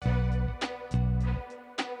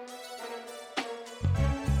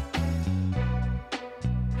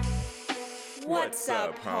What's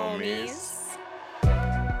up, homies?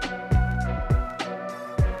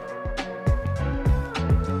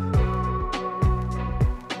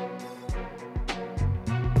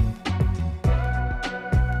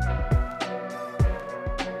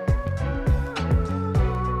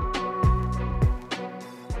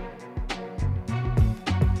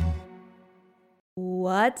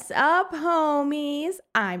 What's up, homies?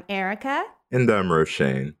 I'm Erica. And I'm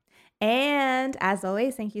Roshane. And as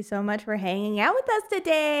always, thank you so much for hanging out with us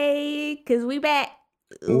today. Because we back.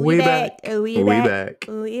 We back.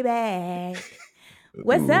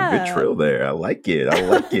 What's up? Good trill there. I like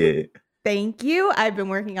it. Thank you. I've been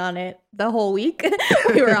working on it the whole week.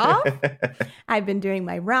 We were off. I've been doing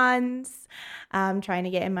my runs. Trying to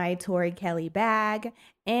get in my Tori Kelly bag.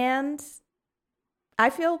 And I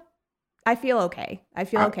feel okay. I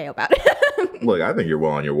feel okay about it. Look, I think you're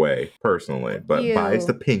well on your way, personally. But biased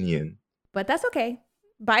opinion. But that's okay.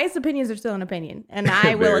 Biased opinions are still an opinion. And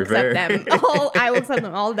I will accept them. I will accept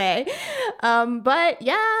them all day. But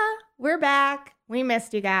yeah, we're back. We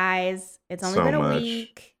missed you guys. It's only been a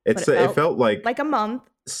week. It felt like a month.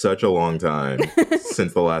 Such a long time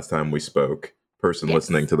since the last time we spoke.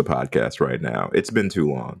 Listening to the podcast right now. It's been too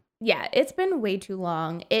long. Yeah, it's been way too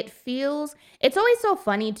long. It's always so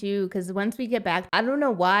funny too, because once we get back, I don't know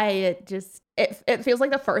why it feels like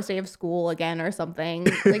the first day of school again or something.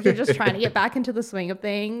 Like you're just trying to get back into the swing of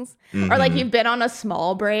things. Mm-hmm. Or like you've been on a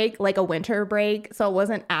small break, like a winter break, so it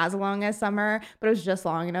wasn't as long as summer, but it was just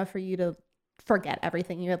long enough for you to forget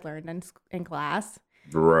everything you had learned in class.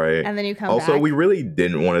 Right. And then you come back. Also, we really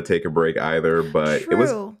didn't want to take a break either, but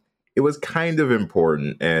True. It was kind of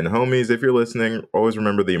important. And homies, if you're listening, always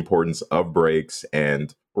remember the importance of breaks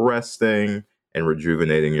and resting and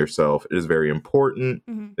rejuvenating yourself. It is very important.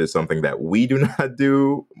 Mm-hmm. It's something that we do not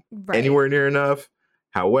do anywhere near enough.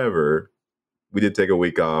 However, we did take a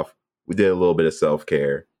week off. We did a little bit of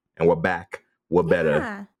self-care. And we're back. We're better.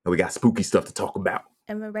 And we got spooky stuff to talk about.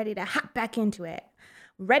 And we're ready to hop back into it.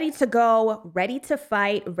 Ready to go, ready to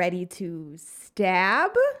fight, ready to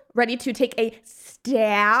stab, ready to take a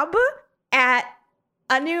stab at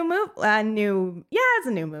a new movie. It's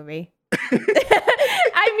a new movie.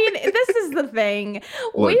 I mean, this is the thing.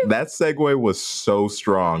 Look, that segue was so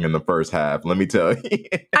strong in the first half, let me tell you.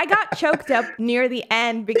 I got choked up near the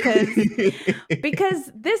end because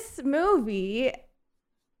this movie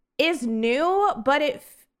is new, but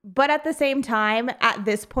at the same time, at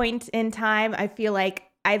this point in time, I feel like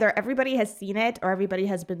either everybody has seen it or everybody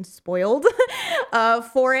has been spoiled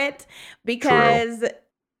for it, because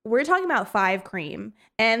we're talking about Five Cream,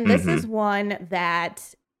 and this is one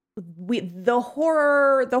that the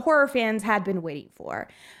horror fans had been waiting for.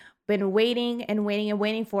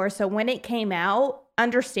 So when it came out,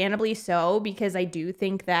 understandably so, because I do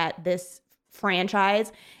think that this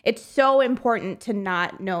franchise, it's so important to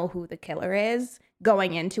not know who the killer is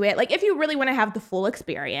going into it. Like, if you really want to have the full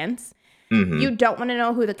experience, you don't want to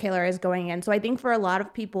know who the killer is going in. So I think for a lot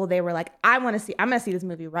of people, they were like, I'm going to see this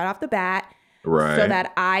movie right off the bat, so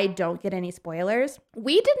that I don't get any spoilers.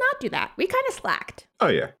 We did not do that. We kind of slacked. Oh,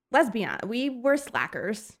 yeah. Let's be honest. We were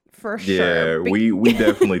slackers for sure. Yeah, we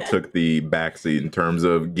definitely took the backseat in terms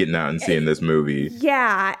of getting out and seeing this movie.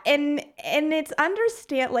 Yeah. And it's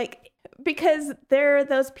because there are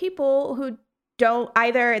those people who don't,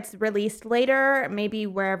 either it's released later, maybe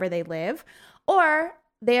wherever they live, or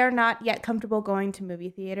they are not yet comfortable going to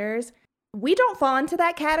movie theaters. We don't fall into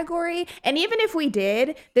that category. And even if we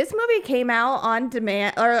did, this movie came out on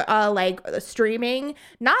demand or streaming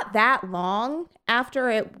not that long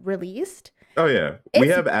after it released. Oh, yeah. We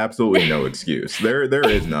have absolutely no excuse. There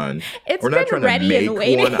is none. We're not trying to make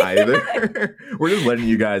one either. We're just letting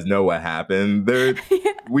you guys know what happened.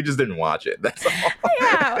 We just didn't watch it. That's all.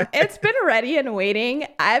 Yeah, it's been ready and waiting.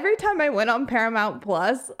 Every time I went on Paramount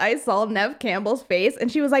Plus, I saw Neve Campbell's face,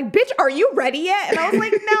 and she was like, "Bitch, are you ready yet?" And I was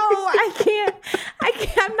like, "No, I can't.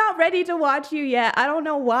 I'm not ready to watch you yet. I don't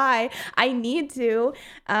know why. I need to,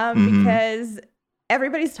 because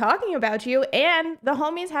everybody's talking about you, and the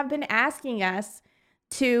homies have been asking us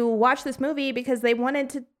to watch this movie because they wanted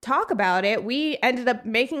to talk about it. We ended up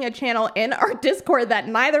making a channel in our Discord that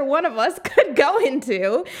neither one of us could go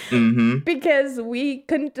into because we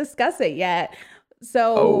couldn't discuss it yet.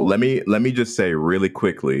 So let me just say really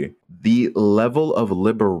quickly, the level of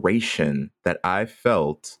liberation that I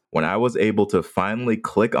felt when I was able to finally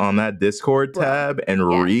click on that Discord tab and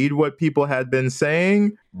read what people had been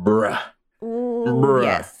saying, bruh.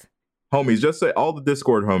 Yes. Homies, just say all the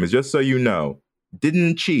Discord homies, just so you know,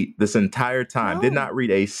 didn't cheat this entire time. Did not read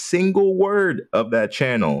a single word of that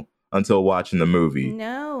channel until watching the movie.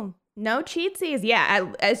 No. No cheatsies.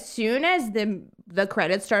 Yeah, as soon as the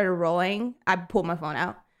credits started rolling, I pulled my phone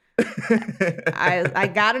out.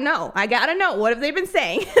 I gotta know. I gotta know. What have they been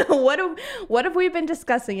saying? What have we been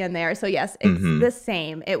discussing in there? So yes, it's the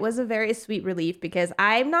same. It was a very sweet relief because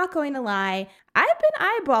I'm not going to lie. I've been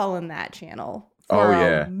eyeballing that channel for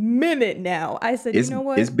a minute now. I said, you know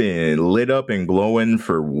what? It's been lit up and glowing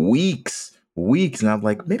for weeks. And I'm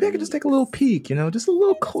like, maybe I could just take a little peek, just a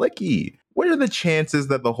little clicky. What are the chances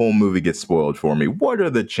that the whole movie gets spoiled for me? What are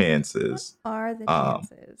the chances? What are the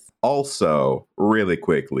chances? Also, really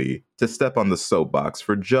quickly, to step on the soapbox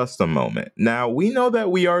for just a moment. Now, we know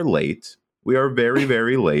that we are late. We are very,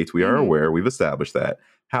 very late. We are aware. We've established that.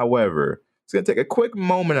 However, it's going to take a quick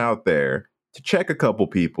moment out there to check a couple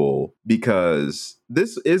people because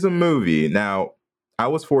this is a movie. Now, I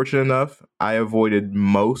was fortunate enough. I avoided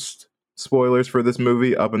most spoilers for this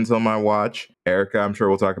movie up until my watch. Erica, I'm sure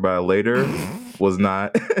we'll talk about it later, was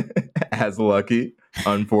not as lucky,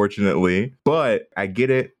 unfortunately. But I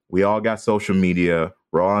get it. We all got social media.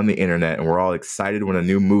 We're all on the internet, and we're all excited when a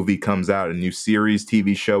new movie comes out, a new series,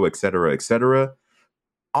 TV show, etc., etc.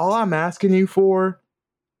 All I'm asking you for,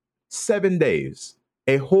 7 days,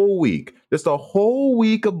 a whole week, just a whole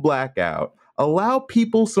week of blackout. Allow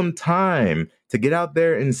people some time to get out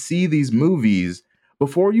there and see these movies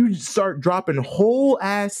before you start dropping whole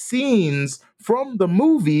ass scenes from the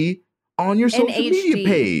movie on your social media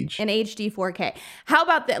page. In HD 4K. How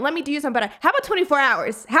about that? Let me do something better. How about 24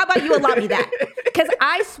 hours? How about you allow me that? Because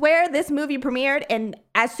I swear this movie premiered, and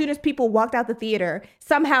as soon as people walked out the theater,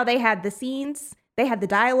 somehow they had the scenes, they had the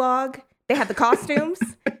dialogue, they had the costumes,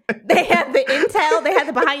 they had the intel, they had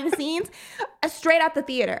the behind the scenes, straight out the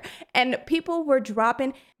theater. And people were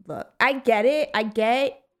dropping. Look, I get it. I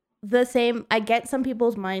get some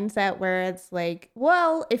people's mindset where it's like,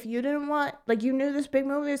 well, if you didn't want, like, you knew this big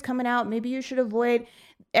movie was coming out, maybe you should avoid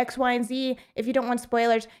X, Y, and Z if you don't want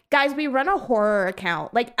spoilers. Guys, we run a horror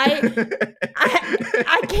account. Like, I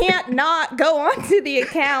can't not go onto the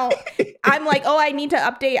account. I'm like, oh, I need to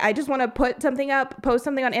update. I just want to post something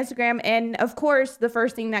on Instagram. And of course, the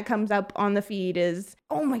first thing that comes up on the feed is,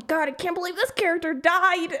 oh my God, I can't believe this character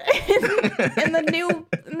died in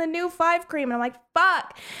the new 5 cream. And I'm like,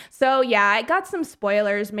 fuck. So yeah, I got some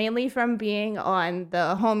spoilers, mainly from being on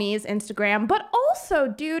the homies Instagram. But also,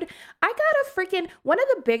 dude, I got one of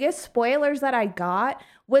the biggest spoilers that I got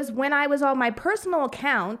was when I was on my personal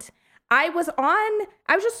account. I was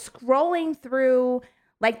just scrolling through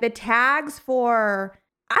like the tags for,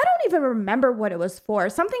 I don't even remember what it was for,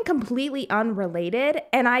 something completely unrelated.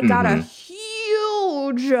 And I got a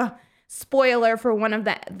huge spoiler for one of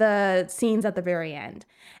the scenes at the very end.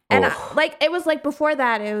 And it was like before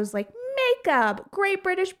that, it was like, makeup, Great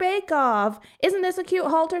British Bake Off. Isn't this a cute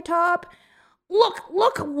halter top? Look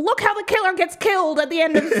how the killer gets killed at the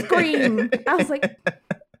end of the Scream. I was like,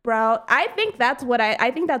 bro, I think that's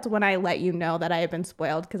when I let you know that I had been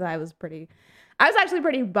spoiled, because I was actually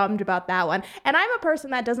pretty bummed about that one. And I'm a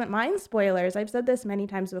person that doesn't mind spoilers. I've said this many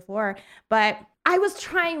times before, but I was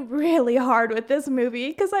trying really hard with this movie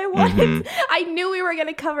because I knew we were going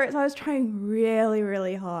to cover it. So I was trying really,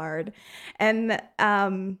 really hard. And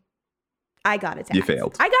I got attacked. You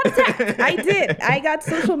failed. I got attacked. I did. I got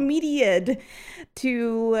social media'd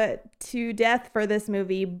to death for this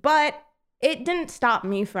movie, but it didn't stop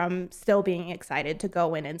me from still being excited to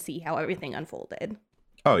go in and see how everything unfolded.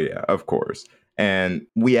 Oh yeah, of course. And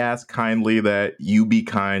we ask kindly that you be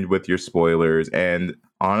kind with your spoilers. And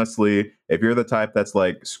honestly, if you're the type that's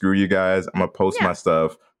like, screw you guys, I'm gonna post my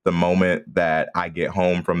stuff the moment that I get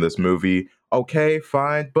home from this movie. Okay,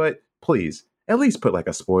 fine. But please, at least put like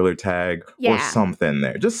a spoiler tag or something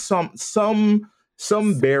there. Just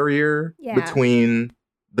some barrier between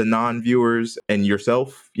the non-viewers and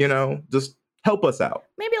yourself, just help us out.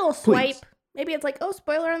 Maybe a little swipe. Maybe it's like, oh,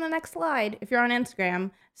 spoiler on the next slide if you're on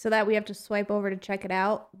Instagram, so that we have to swipe over to check it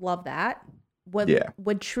out. Love that.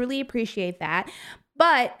 Would truly appreciate that.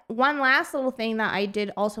 But one last little thing that I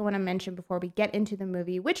did also want to mention before we get into the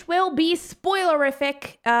movie, which will be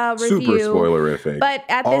spoilerific review. Super spoilerific. But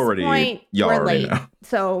at this point, we're late. Know.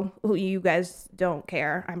 So you guys don't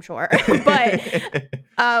care, I'm sure. But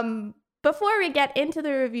before we get into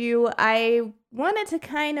the review, I wanted to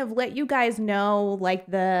kind of let you guys know like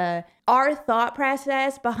our thought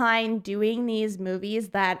process behind doing these movies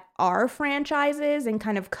that are franchises and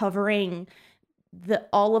kind of covering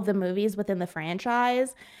all of the movies within the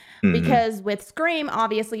franchise. Because with Scream,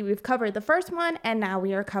 obviously we've covered the first one and now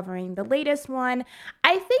we are covering the latest one.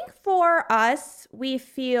 I think for us, we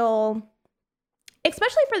feel,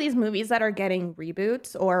 especially for these movies that are getting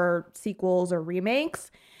reboots or sequels or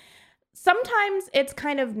remakes, sometimes it's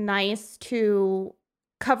kind of nice to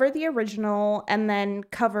cover the original and then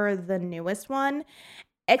cover the newest one.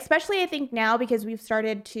 Especially, I think now, because we've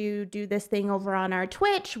started to do this thing over on our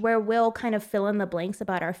Twitch where we'll kind of fill in the blanks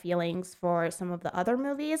about our feelings for some of the other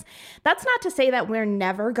movies. That's not to say that we're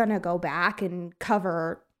never going to go back and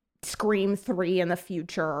cover Scream 3 in the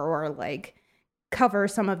future or like cover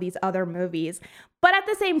some of these other movies. But at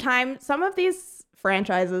the same time, some of these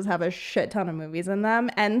franchises have a shit ton of movies in them,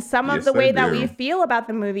 and some of the way that we feel about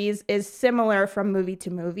the movies is similar from movie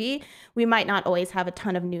to movie. We might not always have a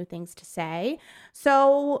ton of new things to say.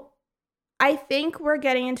 So I think we're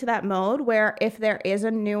getting into that mode where if there is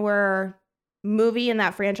a newer movie in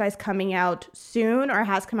that franchise coming out soon or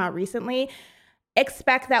has come out recently,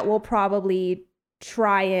 expect that we'll probably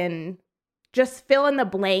try and just fill in the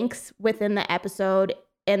blanks within the episode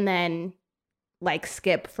and then like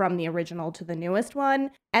skip from the original to the newest one.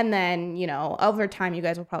 And then, you know, over time, you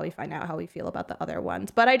guys will probably find out how we feel about the other ones.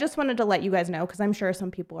 But I just wanted to let you guys know, because I'm sure some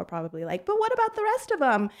people are probably like, but what about the rest of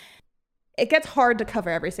them? It gets hard to cover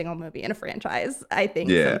every single movie in a franchise, I think,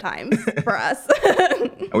 sometimes for us.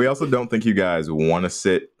 And we also don't think you guys want to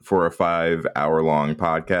sit for a 5-hour-long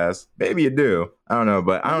podcast. Maybe you do. I don't know.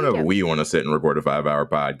 But I don't know if we want to sit and record a 5-hour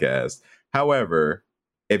podcast. However,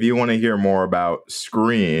 if you want to hear more about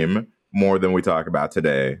Scream, more than we talk about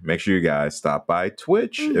today, make sure you guys stop by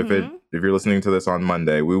Twitch. Mm-hmm. If you're listening to this on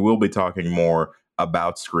Monday, we will be talking more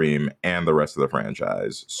about Scream and the rest of the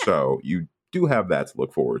franchise. So you do have that to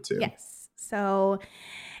look forward to. Yes. So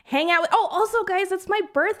hang out with, also guys, it's my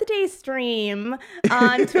birthday stream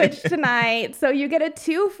on Twitch tonight. So you get a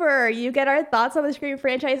twofer. You get our thoughts on the Scream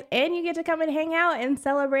franchise, and you get to come and hang out and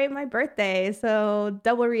celebrate my birthday. So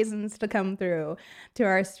double reasons to come through to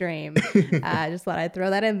our stream. Just thought I'd throw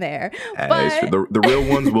that in there. But the real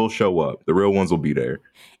ones will show up. The real ones will be there.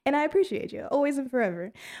 And I appreciate you always and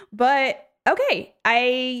forever. But okay,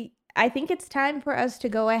 I think it's time for us to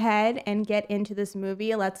go ahead and get into this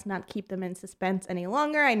movie. Let's not keep them in suspense any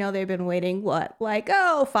longer. I know they've been waiting,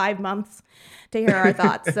 5 months to hear our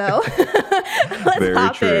thoughts. So let's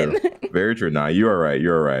hop in. Very true. Nah, you are right.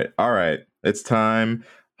 You're right. All right. It's time,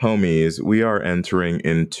 homies. We are entering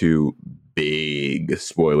into big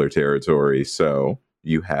spoiler territory. So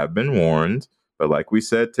you have been warned. But like we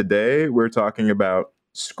said, today we're talking about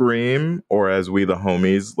Scream, or as we the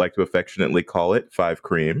homies like to affectionately call it, 5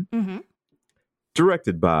 Cream. Mm-hmm.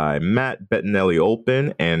 Directed by Matt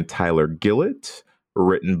Bettinelli-Olpin and Tyler Gillett.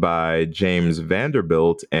 Written by James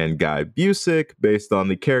Vanderbilt and Guy Busick, based on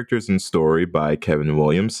the characters and story by Kevin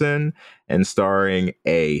Williamson, and starring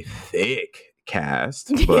a thick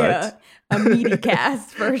cast. But a meaty cast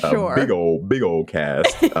for sure. Big old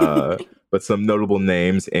cast. But some notable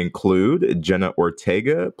names include Jenna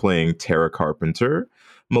Ortega playing Tara Carpenter,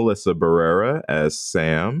 Melissa Barrera as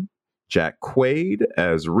Sam, Jack Quaid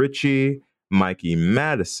as Richie, Mikey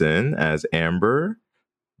Madison as Amber,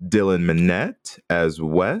 Dylan Minnette as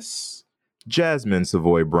Wes, Jasmine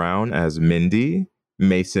Savoy Brown as Mindy,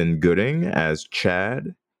 Mason Gooding as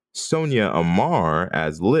Chad, Sonia Amar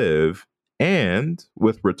as Liv, and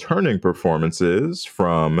with returning performances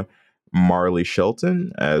from Marley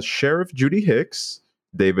Shelton as Sheriff Judy Hicks,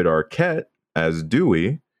 David Arquette as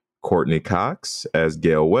Dewey, Courtney Cox as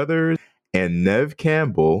Gail Weathers, and Neve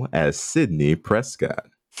Campbell as Sidney Prescott.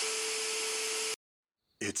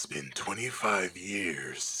 It's been 25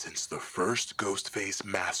 years since the first Ghostface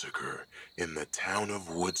massacre in the town of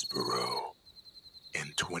Woodsboro.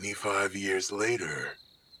 And 25 years later,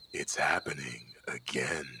 it's happening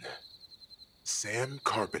again. Sam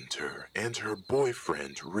Carpenter and her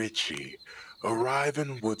boyfriend Richie arrive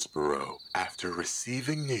in Woodsboro after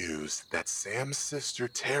receiving news that Sam's sister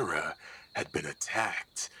Tara had been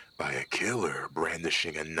attacked by a killer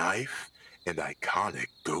brandishing a knife and iconic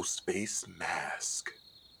Ghostface mask.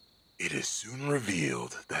 It is soon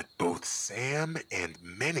revealed that both Sam and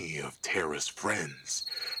many of Tara's friends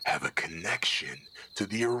have a connection to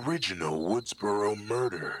the original Woodsboro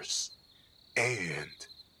murders. And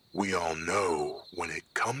we all know when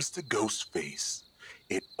it comes to Ghostface,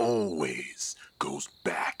 it always goes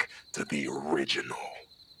back to the original.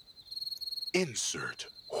 Insert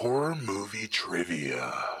horror movie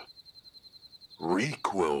trivia,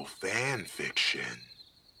 requel fan fiction,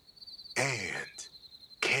 and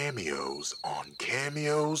cameos on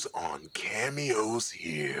cameos on cameos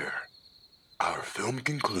here. Our film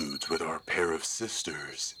concludes with our pair of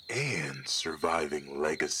sisters and surviving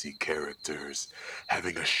legacy characters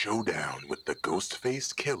having a showdown with the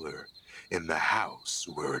Ghostface killer in the house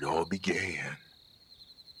where it all began.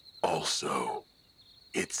 Also,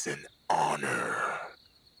 it's an honor.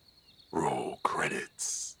 Roll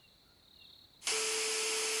credits.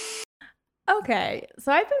 Okay,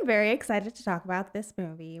 so I've been very excited to talk about this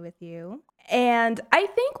movie with you, and I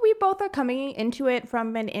think we both are coming into it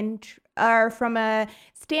from from a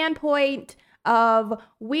standpoint of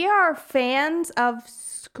we are fans of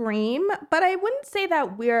Scream, but I wouldn't say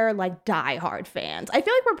that we're like diehard fans. I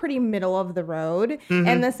feel like we're pretty middle of the road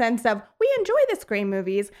in the sense of we enjoy the Scream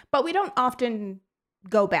movies, but we don't often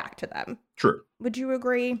go back to them. True. Would you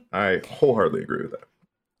agree? I wholeheartedly agree with that.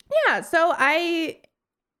 Yeah, so I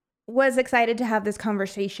was excited to have this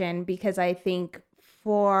conversation because I think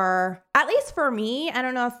at least for me, I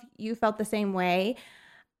don't know if you felt the same way,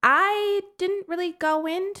 I didn't really go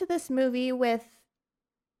into this movie with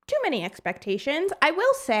too many expectations. I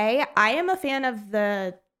will say I am a fan of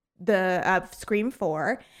the Scream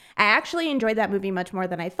 4. I actually enjoyed that movie much more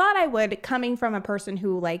than I thought I would, coming from a person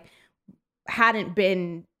who like hadn't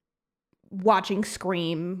been watching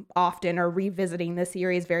Scream often or revisiting the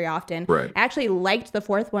series very often. Right. I actually liked the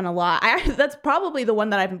fourth one a lot. That's probably the one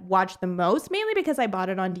that I've watched the most, mainly because I bought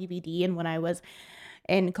it on DVD, and when I was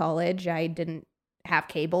in college, I didn't have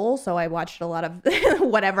cable, so I watched a lot of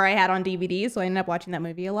whatever I had on DVD, so I ended up watching that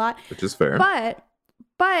movie a lot. Which is fair. But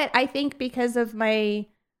I think because of my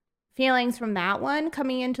feelings from that one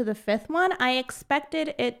coming into the fifth one, I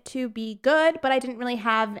expected it to be good, but I didn't really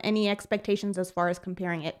have any expectations as far as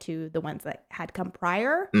comparing it to the ones that had come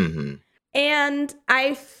prior. Mm-hmm. And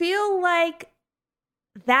I feel like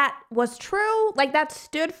that was true. Like that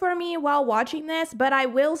stood for me while watching this, but I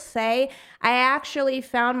will say I actually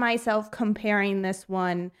found myself comparing this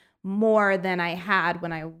one more than I had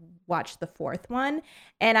when I watched the fourth one.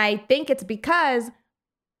 And I think it's because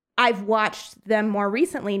I've watched them more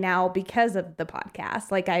recently now because of the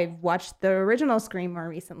podcast. Like I've watched the original Scream more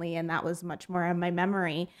recently, and that was much more in my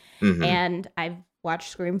memory. Mm-hmm. And I've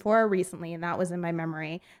watched Scream 4 recently, and that was in my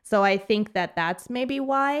memory. So I think that that's maybe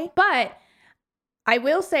why. But I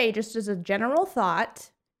will say, just as a general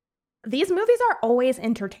thought, these movies are always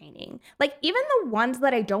entertaining. Like even the ones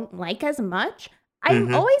that I don't like as much,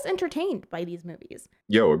 I'm always entertained by these movies.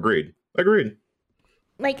 Yo, agreed.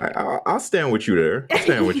 Like I'll stand with you there. I'll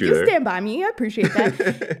stand with you you there. Stand by me. I appreciate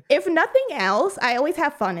that. If nothing else, I always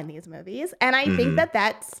have fun in these movies, and I think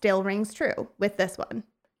that still rings true with this one.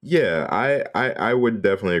 Yeah, I would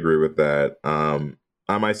definitely agree with that.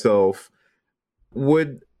 I myself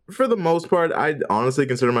would, for the most part, I'd honestly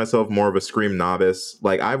consider myself more of a Scream novice.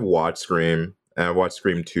 Like I've watched Scream, and I've watched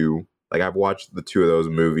Scream 2. Like I've watched the two of those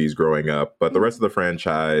movies growing up, but the rest of the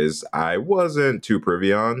franchise I wasn't too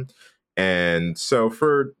privy on. And so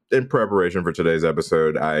in preparation for today's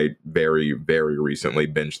episode, I very, very recently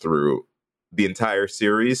binged through the entire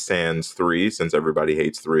series, sans 3, since everybody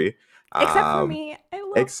hates 3. Except for me. I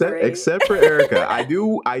love 3. Except for Erica. I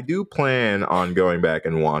do plan on going back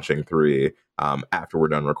and watching 3 after we're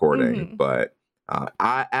done recording. But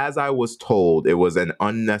as I was told, it was an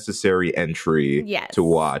unnecessary entry to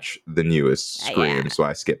watch the newest Scream, so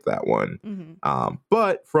I skipped that one.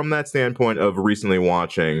 But from that standpoint of recently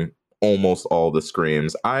watching almost all the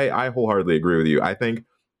Screams, I wholeheartedly agree with you. I think,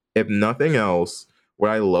 if nothing else, what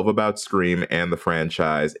I love about Scream and the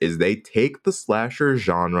franchise is they take the slasher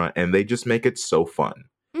genre and they just make it so fun.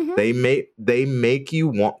 They make you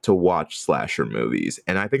want to watch slasher movies.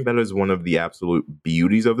 And I think that is one of the absolute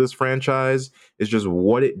beauties of this franchise, is just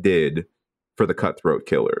what it did for the Cutthroat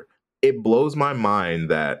Killer. It blows my mind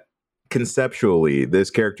that conceptually this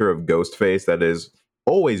character of Ghostface, that is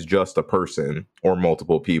always just a person or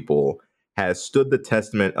multiple people, has stood the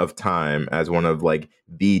testament of time as one of like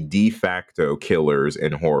the de facto killers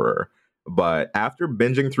in horror. But after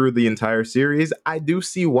binging through the entire series, I do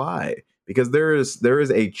see why. Because there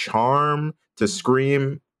is a charm to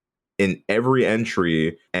Scream in every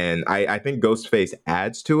entry, and I think Ghostface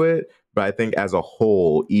adds to it, but I think as a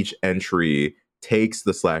whole, each entry takes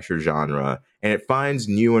the slasher genre and it finds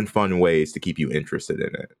new and fun ways to keep you interested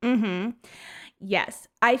in it. Yes,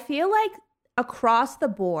 I feel like across the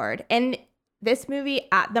board, and this movie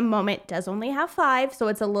at the moment does only have 5, so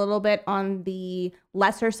it's a little bit on the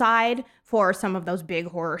lesser side for some of those big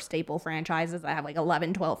horror staple franchises that have like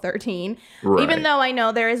 11, 12, 13. Right. Even though I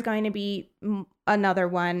know there is going to be another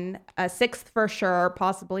one, a 6th for sure,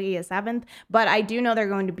 possibly a 7th, but I do know they're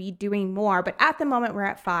going to be doing more. But at the moment, we're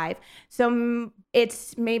at 5. So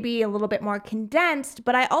it's maybe a little bit more condensed,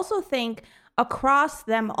 but I also think across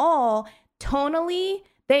them all, tonally,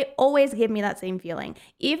 they always give me that same feeling.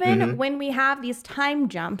 Even when we have these time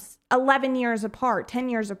jumps, 11 years apart, 10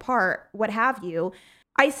 years apart, what have you,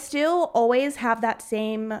 I still always have that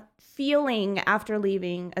same feeling after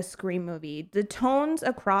leaving a Scream movie. The tones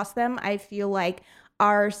across them, I feel like,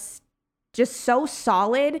 are just so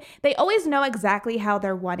solid. They always know exactly how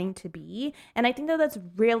they're wanting to be. And I think that that's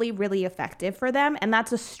really, really effective for them. And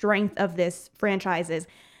that's a strength of this franchise is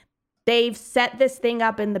they've set this thing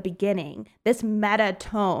up in the beginning, this meta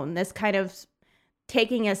tone, this kind of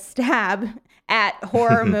taking a stab at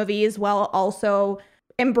horror movies while also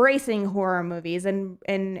embracing horror movies and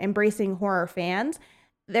embracing horror fans.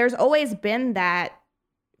 There's always been that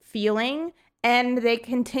feeling, and they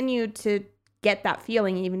continue to get that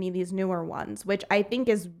feeling even in these newer ones, which I think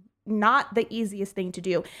is not the easiest thing to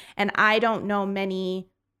do. And I don't know many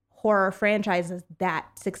horror franchises that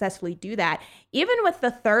successfully do that. Even with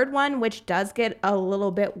the third one, which does get a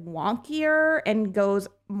little bit wonkier and goes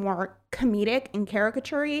more comedic and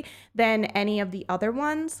caricature-y than any of the other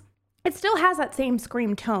ones, it still has that same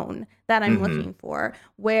Scream tone that I'm looking for.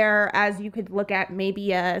 Whereas you could look at maybe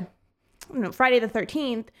Friday the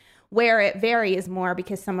 13th, where it varies more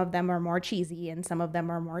because some of them are more cheesy and some of them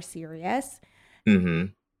are more serious.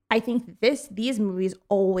 I think these movies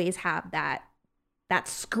always have that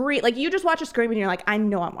Scream. Like, you just watch a Scream and you're like, I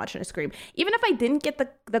know I'm watching a Scream. Even if I didn't get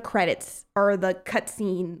the credits or the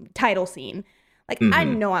cutscene title scene, like, I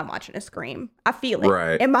know I'm watching a Scream. I feel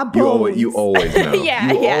it in my bones. You always know.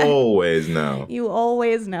 Always know. You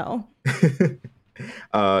always know. You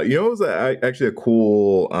know, it was actually a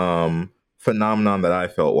cool phenomenon that I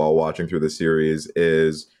felt while watching through the series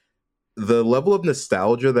is the level of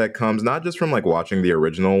nostalgia that comes not just from like watching the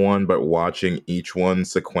original one, but watching each one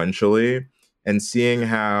sequentially and seeing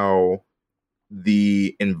how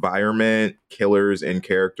the environment, killers, and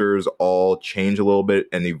characters all change a little bit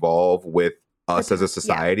and evolve with us as a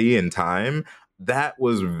society in time. That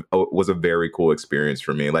was a very cool experience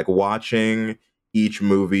for me. Like, watching each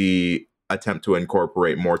movie attempt to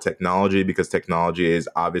incorporate more technology, because technology is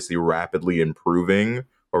obviously rapidly improving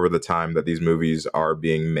over the time that these movies are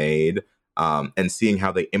being made, and seeing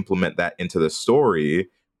how they implement that into the story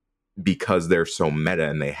because they're so meta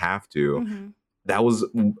and they have to. That was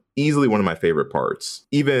easily one of my favorite parts.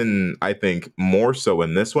 Even, I think, more so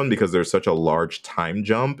in this one because there's such a large time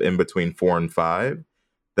jump in between 4 and 5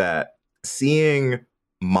 that seeing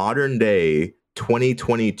modern day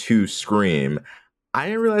 2022 Scream, I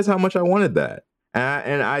didn't realize how much I wanted that.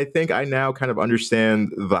 And I think I now kind of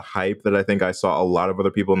understand the hype that I think I saw a lot of other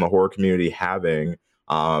people in the horror community having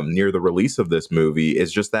near the release of this movie,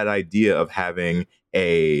 is just that idea of having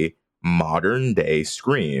a modern day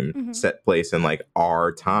Scream set place in like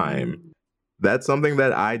our time. That's something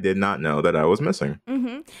that I did not know that I was missing.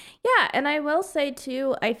 Yeah, and I will say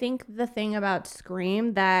too, I think the thing about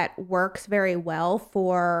Scream that works very well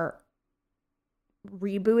for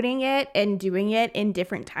rebooting it and doing it in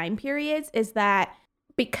different time periods is that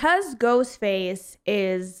because Ghostface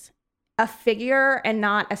is a figure and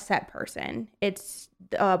not a set person, it's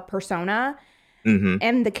a persona,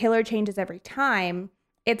 and the killer changes every time.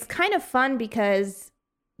 It's kind of fun because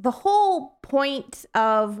the whole point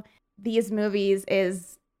of these movies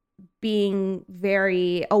is being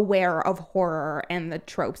very aware of horror and the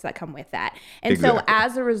tropes that come with that. And so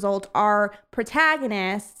as a result, our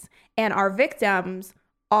protagonists and our victims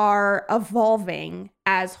are evolving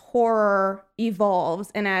as horror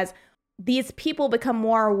evolves and as these people become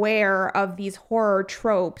more aware of these horror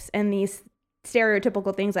tropes and these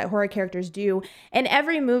stereotypical things that horror characters do. In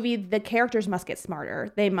every movie, the characters must get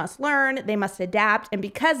smarter. They must learn, they must adapt. And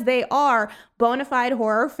because they are bona fide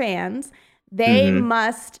horror fans, they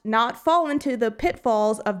must not fall into the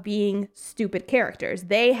pitfalls of being stupid characters.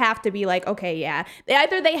 They have to be like, okay, yeah.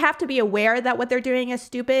 They have to be aware that what they're doing is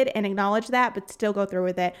stupid and acknowledge that, but still go through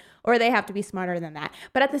with it, or they have to be smarter than that.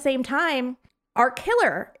 But at the same time, our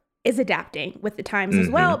killer is adapting with the times as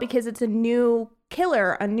well, because it's a new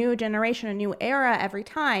killer, a new generation, a new era every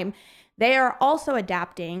time. They are also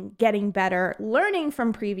adapting, getting better, learning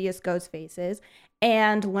from previous Ghostfaces,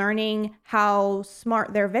 and learning how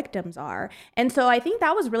smart their victims are. And so I think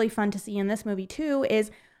that was really fun to see in this movie too,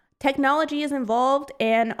 is technology is involved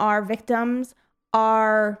and our victims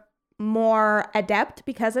are more adept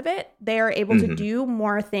because of it. They are able to do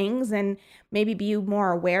more things and maybe be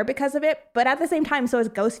more aware because of it. But at the same time, so is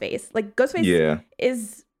Ghostface. Like, Ghostface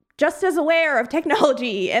is just as aware of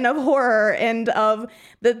technology and of horror and of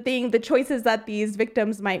the choices that these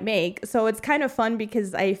victims might make. So it's kind of fun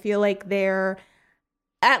because I feel like they're,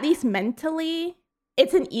 at least mentally,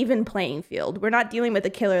 it's an even playing field. We're not dealing with a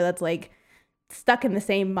killer that's like stuck in the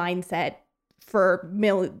same mindset for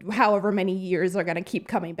however many years are going to keep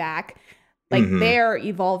coming back. Like, they're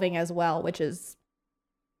evolving as well, which is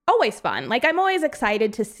always fun. Like, I'm always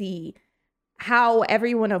excited to see how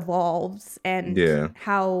everyone evolves and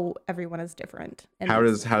how everyone is different. How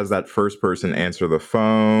does that first person answer the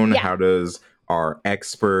phone? How does our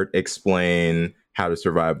expert explain how to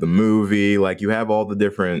survive the movie. Like, you have all the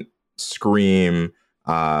different Scream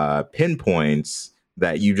pinpoints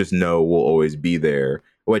that you just know will always be there,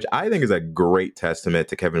 which I think is a great testament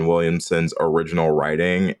to Kevin Williamson's original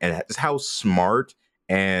writing and just how smart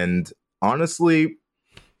and honestly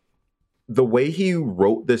the way he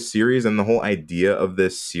wrote this series and the whole idea of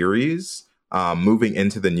this series moving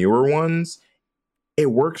into the newer ones,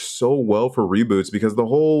 it works so well for reboots because the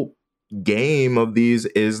whole game of these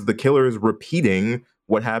is the killers repeating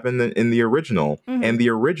what happened in the original. And the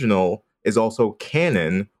original is also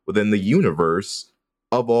canon within the universe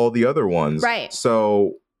of all the other ones. Right.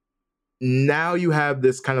 So now you have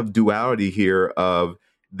this kind of duality here of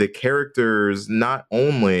the characters not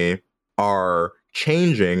only are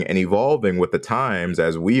changing and evolving with the times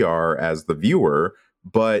as we are as the viewer,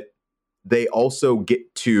 but they also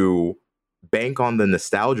get to bank on the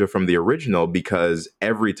nostalgia from the original because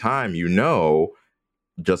every time,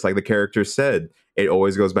 just like the character said, it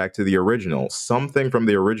always goes back to the original. Something from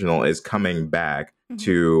the original is coming back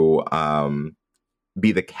to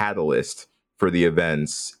be the catalyst for the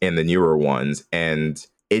events in the newer ones. And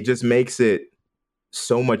it just makes it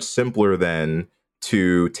so much simpler than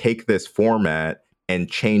to take this format and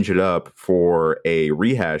change it up for a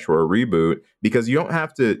rehash or a reboot, because you don't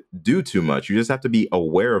have to do too much. You just have to be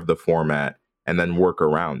aware of the format and then work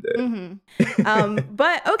around it.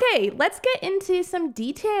 But okay, let's get into some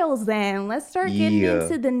details then. Let's start getting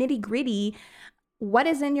into the nitty gritty. What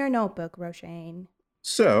is in your notebook, Roshane?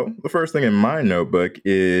 So the first thing in my notebook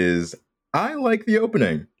is I like the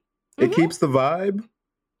opening. It keeps the vibe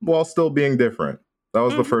while still being different. That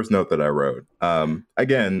was the first note that I wrote.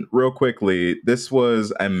 Again, real quickly, this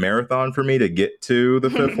was a marathon for me to get to the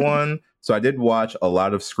fifth one. So I did watch a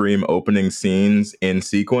lot of Scream opening scenes in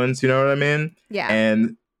sequence, you know what I mean? Yeah.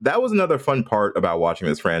 And that was another fun part about watching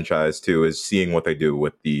this franchise too, is seeing what they do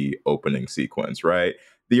with the opening sequence, right?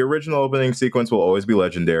 The original opening sequence will always be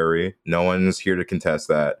legendary. No one's here to contest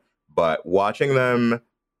that. But watching them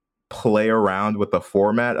play around with the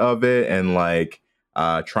format of it and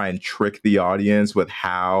try and trick the audience with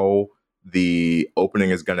how the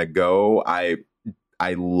opening is going to go, I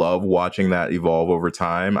love watching that evolve over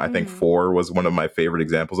time. I think 4 was one of my favorite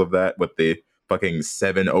examples of that, with the fucking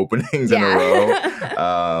 7 openings in a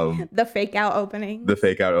row. The fake out openings. The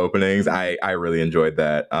fake out openings. I really enjoyed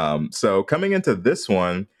that. So coming into this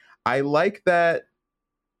one, I like that.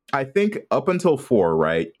 I think up until 4,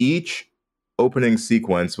 right, each opening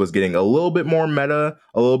sequence was getting a little bit more meta,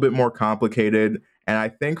 a little bit more complicated. And I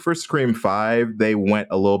think for Scream 5, they went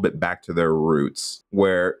a little bit back to their roots,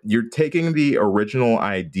 where you're taking the original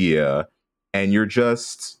idea and you're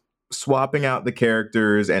just swapping out the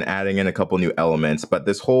characters and adding in a couple new elements. But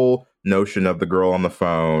this whole notion of the girl on the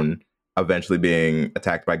phone eventually being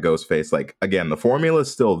attacked by Ghostface, again, the formula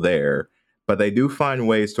is still there, but they do find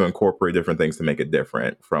ways to incorporate different things to make it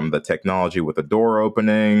different, from the technology with the door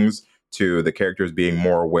openings to the characters being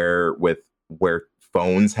more aware with where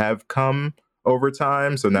phones have come over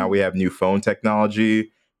time. So now we have new phone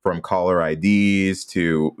technology, from caller IDs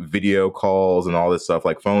to video calls and all this stuff.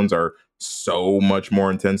 Phones are so much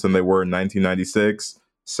more intense than they were in 1996.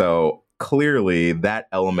 So clearly that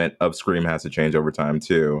element of Scream has to change over time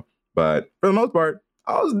too. But for the most part,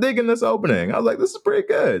 I was digging this opening. I was like, this is pretty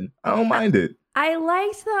good. I don't mind it. I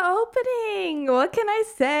liked the opening. What can I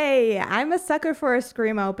say? I'm a sucker for a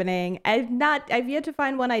Scream opening. I've yet to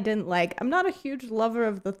find one I didn't like. I'm not a huge lover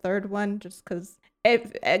of the third one, just because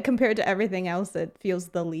compared to everything else, it feels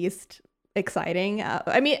the least exciting.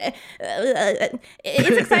 It's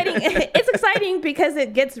exciting. It's exciting because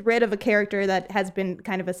it gets rid of a character that has been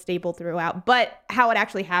kind of a staple throughout. But how it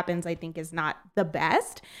actually happens, I think, is not the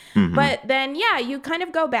best. But then, yeah, you kind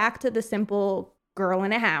of go back to the simple girl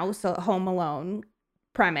in a house, a Home Alone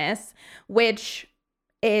premise, which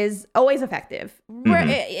is always effective.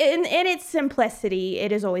 In its simplicity,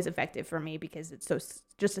 it is always effective for me because it's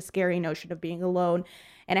just a scary notion of being alone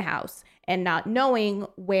in a house and not knowing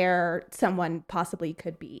where someone possibly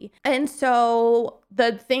could be. And so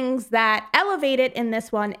the things that elevate it in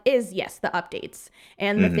this one is, yes, the updates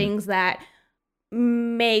and the things that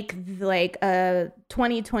make a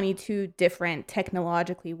 2022 different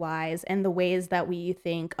technologically wise, and the ways that we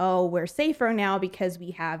think, oh, we're safer now because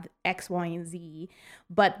we have X, Y, and Z,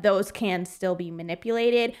 but those can still be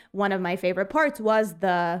manipulated. One of my favorite parts was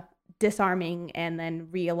the disarming and then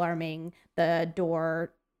re-alarming the doors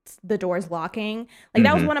locking.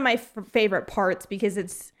 That was one of my favorite parts, because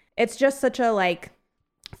it's just such a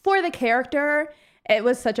for the character it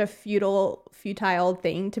was such a futile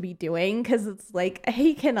thing to be doing, because it's like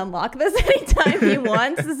he can unlock this anytime he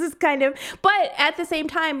wants. This is kind of, but at the same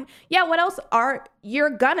time, yeah, what else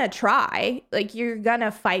you're gonna try, like you're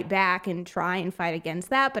gonna fight back and try and fight against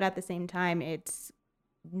that, but at the same time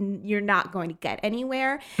you're not going to get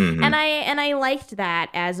anywhere. Mm-hmm. And I liked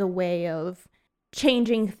that as a way of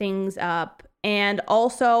changing things up. And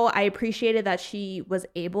also, I appreciated that she was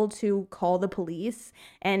able to call the police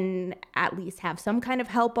and at least have some kind of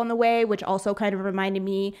help on the way, which also kind of reminded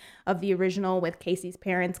me of the original with Casey's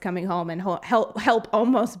parents coming home and help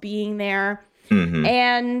almost being there. Mm-hmm.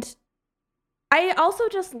 And I also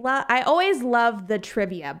just I always love the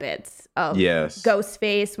trivia bits of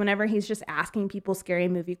Ghostface whenever he's just asking people scary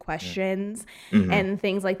movie questions and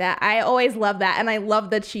things like that. I always love that. And I love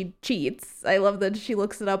that she cheats. I love that she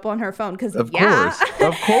looks it up on her phone because, of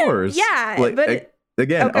course. Yeah. Like, but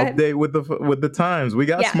again, update with the times. We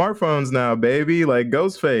got smartphones now, baby. Like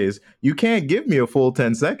Ghostface, you can't give me a full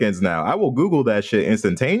 10 seconds now. I will Google that shit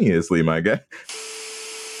instantaneously, my guy.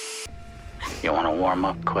 You want a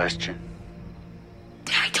warm-up question?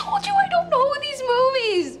 I told you I don't know these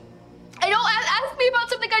movies. I don't ask me about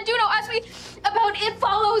something I do know. Ask me about It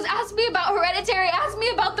Follows. Ask me about Hereditary. Ask me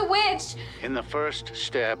about The Witch. In the first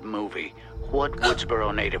Stab movie, what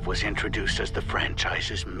Woodsboro native was introduced as the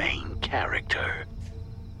franchise's main character?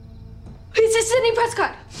 It's Sidney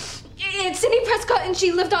Prescott. It's Sidney Prescott, and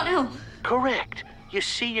she lived on Elm. Correct. You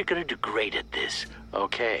see, you're gonna do great at this.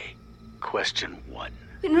 Okay. Question 1.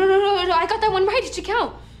 No. I got that one right. It should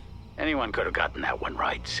count. Anyone could have gotten that one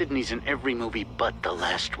right. Sidney's in every movie but the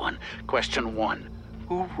last one. Question 1.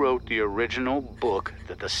 Who wrote the original book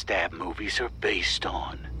that the Stab movies are based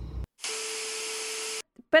on?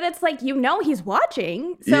 But it's like, he's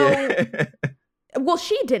watching. So, well,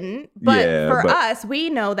 she didn't. But for us, we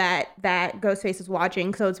know that Ghostface is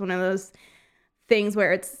watching. So it's one of those things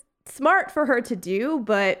where it's smart for her to do,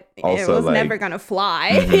 but also, it was never gonna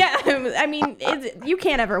fly. Mm-hmm. Yeah, I mean, you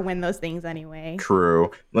can't ever win those things anyway.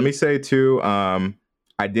 True. Let me say too,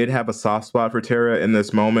 I did have a soft spot for Tara in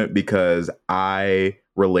this moment because I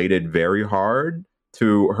related very hard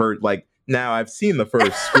to her. Like, now I've seen the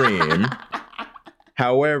first Scream.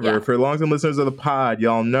 However, for long-time listeners of the pod,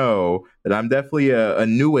 y'all know that I'm definitely a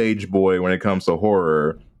new age boy when it comes to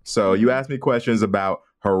horror. So you ask me questions about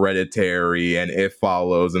Hereditary and It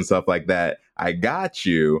Follows and stuff like that, I got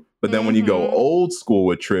you. But then when you go old school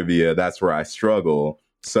with trivia, that's where I struggle.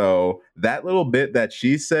 So that little bit that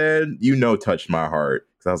she said, touched my heart.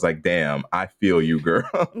 Because I was like, damn, I feel you,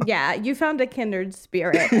 girl. Yeah, you found a kindred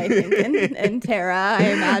spirit, I think, in Tara, I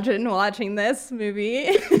imagine, watching this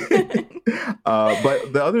movie.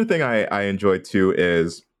 But the other thing I enjoyed, too,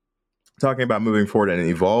 is talking about moving forward and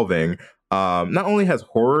evolving. Not only has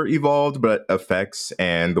horror evolved, but effects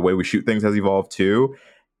and the way we shoot things has evolved too.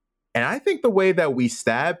 And I think the way that we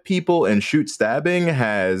stab people and shoot stabbing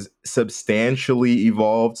has substantially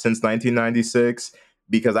evolved since 1996,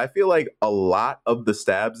 because I feel like a lot of the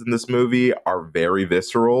stabs in this movie are very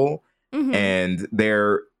visceral and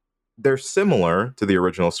they're similar to the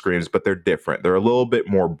original Screams, but they're different. They're a little bit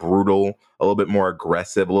more brutal, a little bit more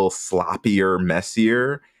aggressive, a little sloppier,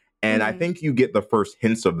 messier. And I think you get the first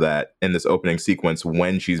hints of that in this opening sequence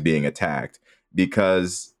when she's being attacked.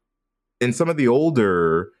 Because in some of the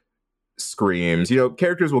older Screams,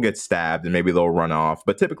 characters will get stabbed and maybe they'll run off.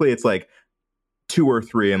 But typically it's like 2 or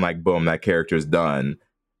 3 and like, boom, that character's done.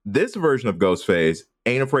 This version of Ghostface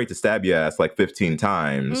ain't afraid to stab your ass like 15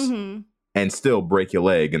 times and still break your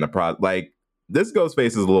leg in the like, this Ghostface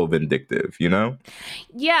is a little vindictive,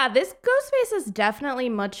 Yeah, this Ghostface is definitely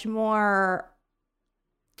much more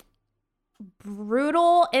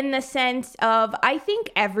brutal in the sense of, I think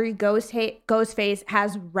every Ghostface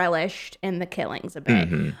has relished in the killings a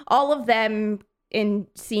bit. All of them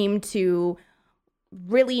seem to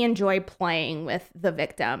really enjoy playing with the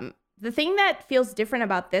victim. The thing that feels different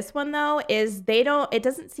about this one, though, is it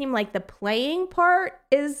doesn't seem like the playing part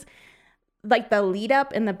is like the lead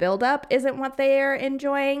up and the build up isn't what they're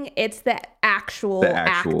enjoying. It's the actual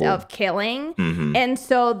act of killing. And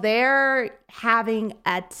so they're having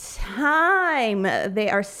a time. They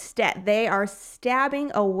are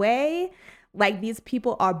stabbing away like these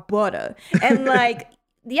people are butter. And like,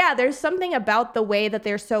 yeah, there's something about the way that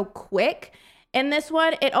they're so quick in this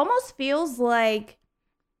one. It almost feels like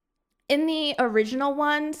in the original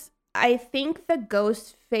ones, I think the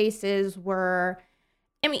ghost faces were,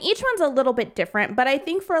 each one's a little bit different, but I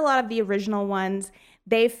think for a lot of the original ones,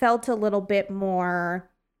 they felt a little bit more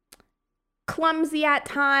clumsy at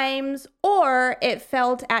times, or it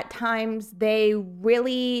felt at times they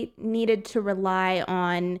really needed to rely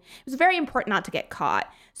on, it was very important not to get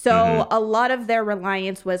caught. So a lot of their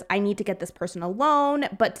reliance was, I need to get this person alone,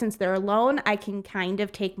 but since they're alone, I can kind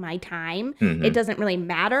of take my time. It doesn't really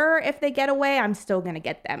matter if they get away. I'm still going to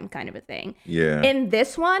get them, kind of a thing. Yeah. In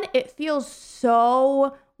this one, it feels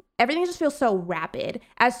so... Everything just feels so rapid.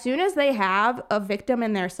 As soon as they have a victim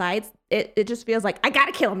in their sights, it just feels like, I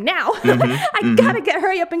gotta kill him now. I gotta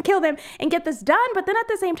hurry up and kill them and get this done. But then at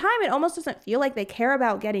the same time, it almost doesn't feel like they care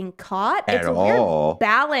about getting caught. At it's a all. weird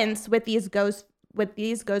balance with these ghost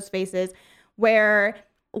faces, where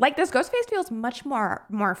like this ghost face feels much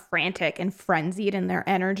more frantic and frenzied in their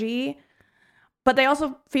energy, but they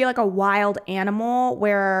also feel like a wild animal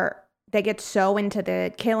where they get so into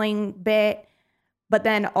the killing bit. But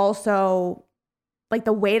then also, like,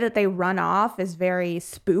 the way that they run off is very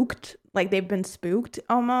spooked. Like, they've been spooked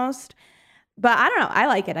almost. But I don't know. I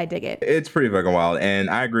like it. I dig it. It's pretty fucking wild. And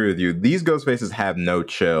I agree with you. These ghost faces have no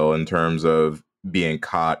chill in terms of being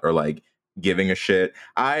caught or, like, giving a shit.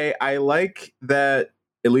 I like that,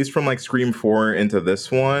 at least from, like, Scream 4 into this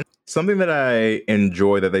one, something that I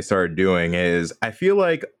enjoy that they started doing is I feel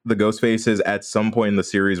like the ghost faces at some point in the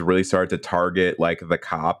series really started to target like the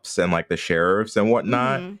cops and like the sheriffs and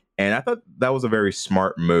whatnot. And I thought that was a very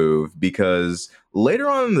smart move because later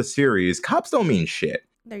on in the series, cops don't mean shit.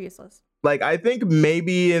 They're useless. Like, I think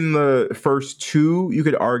maybe in the first two, you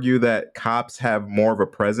could argue that cops have more of a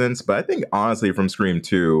presence. But I think honestly from Scream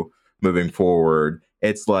 2 moving forward,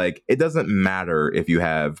 it's like, it doesn't matter if you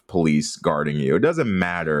have police guarding you. It doesn't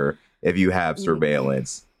matter if you have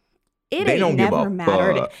surveillance. They don't give a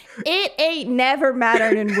fuck. It ain't never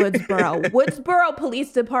mattered in Woodsboro. Woodsboro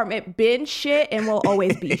Police Department been shit and will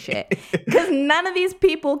always be shit. Because none of these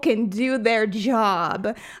people can do their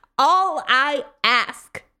job. All I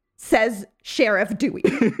ask, says Sheriff Dewey,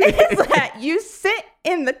 is that you sit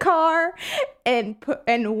in the car and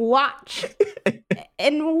watch.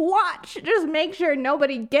 And watch. Just make sure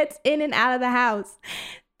nobody gets in and out of the house.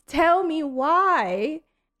 Tell me why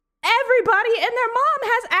everybody and their mom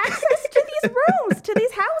has access to these rooms, to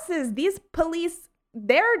these houses. These police,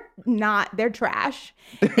 they're trash.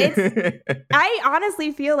 I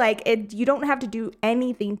honestly feel like you don't have to do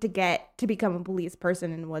anything to become a police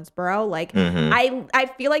person in Woodsboro. Like,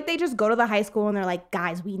 I feel like they just go to the high school and they're like,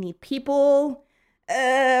 guys, we need people.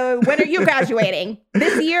 When are you graduating?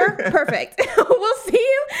 This year? Perfect. We'll see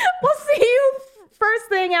you first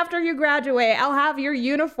thing after you graduate. I'll have your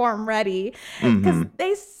uniform ready. Because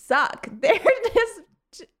they suck. They're just,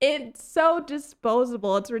 it's so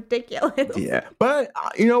disposable. It's ridiculous. Yeah. But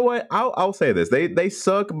you know what? I'll say this. They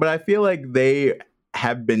suck, but I feel like they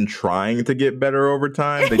have been trying to get better over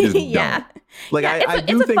time. They just don't. Like, yeah, I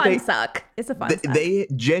do think they suck. It's a fun suck. They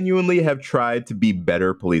genuinely have tried to be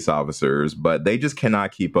better police officers, but they just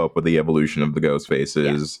cannot keep up with the evolution of the ghost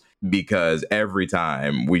faces because every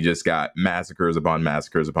time we just got massacres upon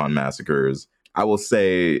massacres upon massacres. I will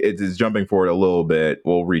say it is jumping forward a little bit.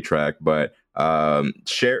 We'll retract, but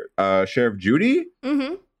Sheriff Judy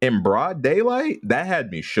in broad daylight, that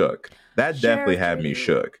had me shook. That definitely had me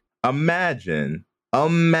shook. Imagine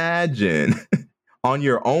on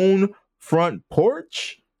your own front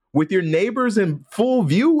porch with your neighbors in full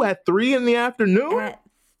view at 3 in the afternoon? At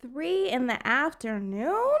 3 in the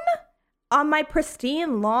afternoon? On my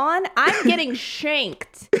pristine lawn? I'm getting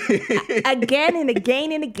shanked again and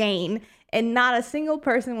again and again, and not a single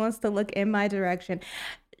person wants to look in my direction.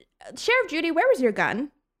 Sheriff Judy, where was your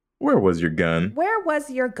gun? Where was your gun? Where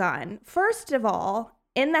was your gun? First of all,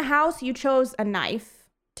 in the house, you chose a knife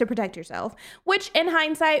to protect yourself, which in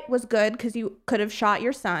hindsight was good because you could have shot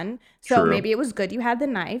your son. So maybe it was good you had the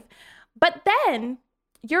knife. But then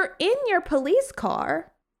you're in your police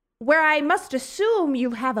car where I must assume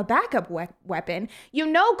you have a backup weapon. You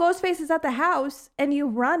know Ghostface is at the house and you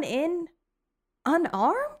run in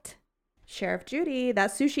unarmed? Sheriff Judy,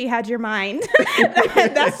 that sushi had your mind.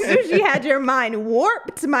 That sushi had your mind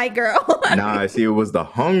warped, my girl. Nah, see, it was the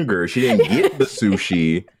hunger. She didn't get the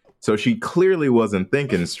sushi. So she clearly wasn't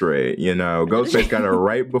thinking straight, you know. Ghostface got her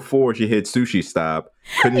right before she hit Sushi Stop.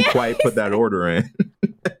 Couldn't quite put that order in.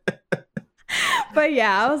 But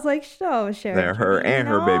yeah, I was like, Sheriff. Her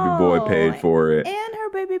baby boy paid for it. And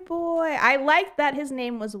her baby boy. I like that his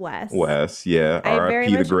name was Wes. Wes, yeah.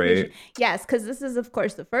 R.I.P. the Great. Yes, because this is, of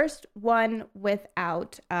course, the first one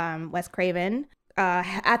without Wes Craven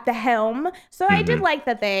at the helm. So I did like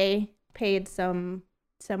that they paid some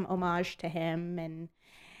homage to him, and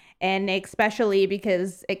especially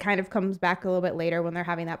because it kind of comes back a little bit later when they're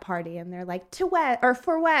having that party and they're like,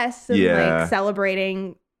 for Wes, and like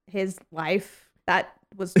celebrating his life that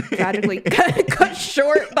was tragically cut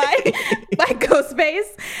short by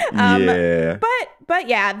Ghostface. But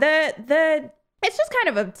yeah, the it's just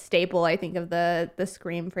kind of a staple, I think, of the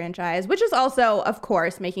Scream franchise, which is also, of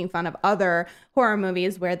course, making fun of other horror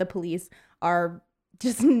movies where the police are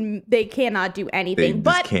just, they cannot do anything.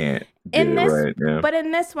 But can't in this, right, yeah. But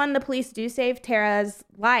in this one, the police do save Tara's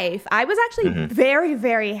life. I was actually very,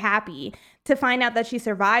 very happy to find out that she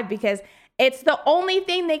survived, because it's the only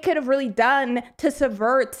thing they could have really done to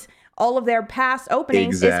subvert all of their past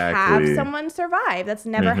openings is have someone survive. That's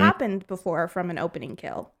never happened before from an opening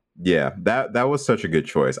kill. Yeah, that was such a good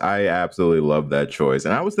choice. I absolutely love that choice.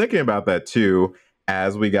 And I was thinking about that too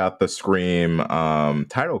as we got the Scream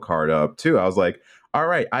title card up too. I was like, all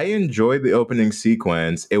right, I enjoyed the opening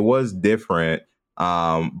sequence. It was different.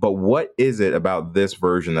 But what is it about this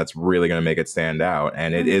version that's really going to make it stand out?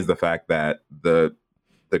 And it is the fact that the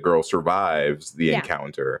girl survives the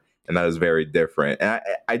encounter. And that is very different. And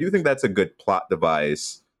I do think that's a good plot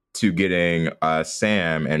device to getting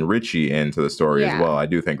Sam and Richie into the story as well. I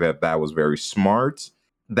do think that was very smart.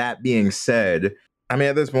 That being said, I mean,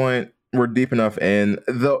 at this point, we're deep enough in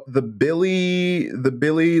the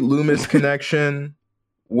Billy Loomis connection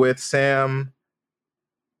with Sam.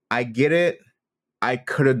 I get it. I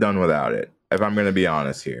could have done without it, if I'm going to be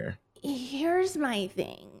honest here. Here's my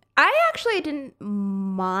thing. I actually didn't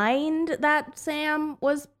mind that Sam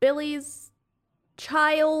was Billy's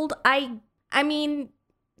child. I mean,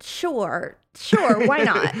 sure, why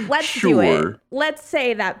not? Let's do it. Let's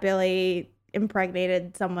say that Billy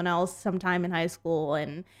impregnated someone else sometime in high school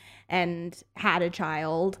and had a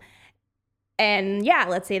child. And yeah,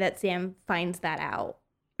 let's say that Sam finds that out.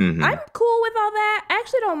 I'm cool with all that. I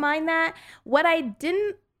actually don't mind that. What I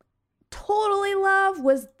didn't totally love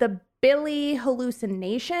was the Billy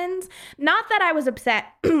hallucinations. Not that I was upset.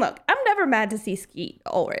 Look, I'm never mad to see Skeet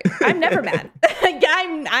Ulrich. I'm never mad.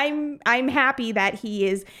 I'm happy that he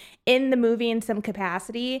is in the movie in some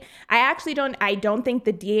capacity. I don't think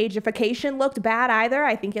the de-ageification looked bad either.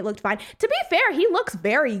 I think it looked fine. To be fair, he looks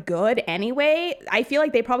very good anyway. I feel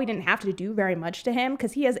like they probably didn't have to do very much to him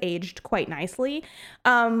because he has aged quite nicely.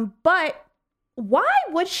 But why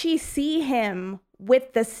would she see him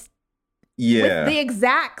with with the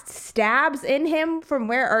exact stabs in him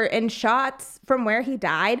and shots from where he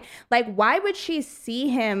died? Like, why would she see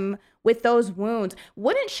him with those wounds?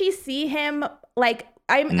 Wouldn't she see him like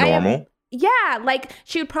normal? Like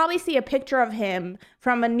she would probably see a picture of him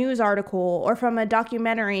from a news article or from a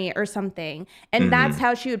documentary or something, and that's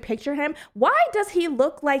how she would picture him. Why does he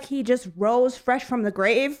look like he just rose fresh from the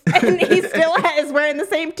grave and he still is wearing the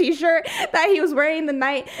same t-shirt that he was wearing the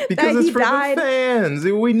night that he died? The fans.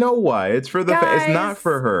 We know why. It's for the fans. It's not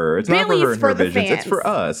for her. It's not for her and her visions. Fans. It's for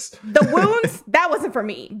us. The wounds, that wasn't for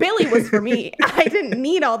me. Billy was for me. I didn't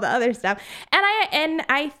need all the other stuff. And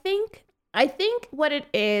I think what it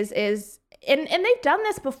is and they've done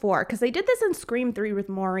this before, because they did this in Scream 3 with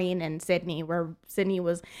Maureen and Sydney, where Sydney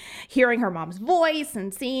was hearing her mom's voice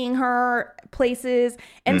and seeing her places.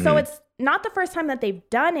 And so it's not the first time that they've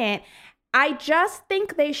done it. I just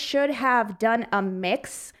think they should have done a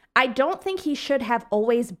mix. I don't think he should have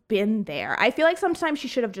always been there. I feel like sometimes she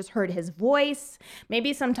should have just heard his voice.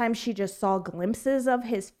 Maybe sometimes she just saw glimpses of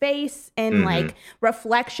his face and like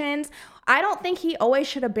reflections. I don't think he always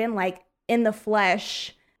should have been like in the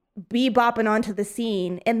flesh, bebopping onto the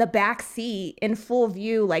scene in the back seat in full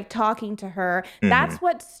view, like talking to her. That's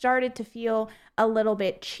what started to feel a little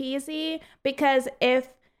bit cheesy, because if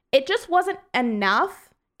it just wasn't enough,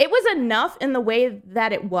 it was enough in the way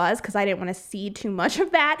that it was, because I didn't want to see too much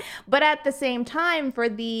of that. But at the same time, for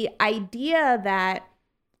the idea that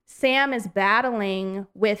Sam is battling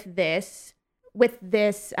with this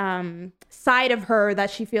side of her that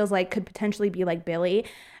she feels like could potentially be like Billy,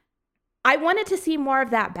 I wanted to see more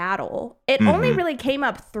of that battle. It only really came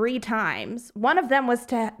up 3 times. One of them was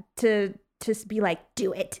to be like,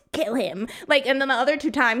 do it, kill him. Like, and then the other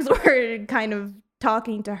 2 times were kind of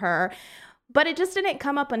talking to her. But it just didn't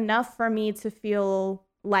come up enough for me to feel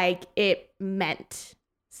like it meant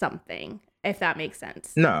something, if that makes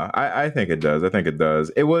sense. No, I think it does. I think it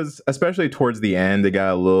does. It was, especially towards the end, it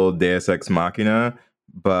got a little Deus Ex Machina,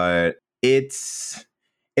 but it's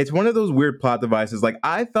one of those weird plot devices. Like,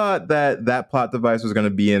 I thought that plot device was going to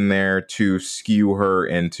be in there to skew her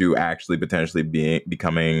into actually potentially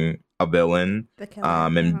becoming a villain,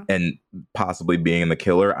 and possibly being the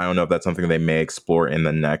killer. I don't know if that's something they may explore in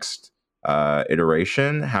the next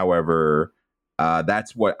iteration. However,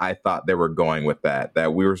 that's what I thought they were going with,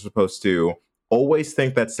 that we were supposed to always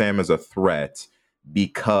think that Sam is a threat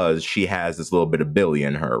because she has this little bit of Billy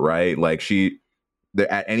in her, right? Like,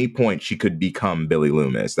 at any point she could become Billy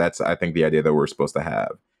Loomis. That's, I think, the idea that we're supposed to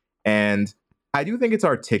have. And I do think it's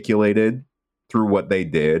articulated through what they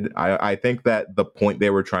did. I think that the point they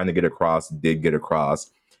were trying to get across did get across.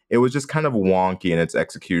 It was just kind of wonky in its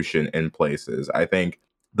execution in places. I think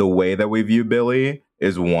the way that we view Billy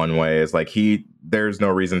is one way. It's like there's no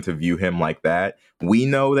reason to view him like that. We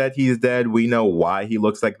know that he's dead. We know why he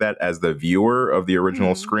looks like that as the viewer of the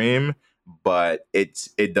original Scream, but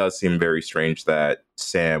it does seem very strange that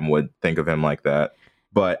Sam would think of him like that.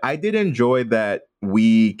 But I did enjoy that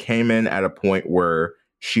we came in at a point where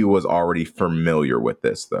she was already familiar with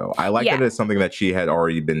this, though. I like that it's something that she had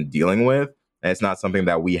already been dealing with. And it's not something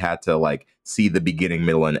that we had to like see the beginning,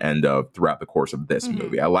 middle, and end of throughout the course of this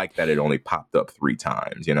movie. I like that it only popped up 3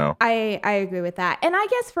 times, you know? I agree with that. And I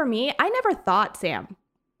guess for me, I never thought Sam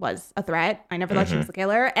was a threat. I never thought she was the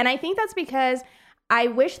killer. And I think that's because I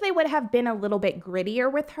wish they would have been a little bit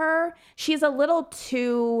grittier with her. She's a little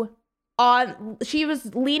too she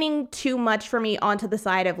was leaning too much for me onto the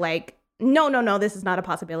side of like, no, this is not a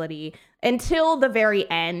possibility until the very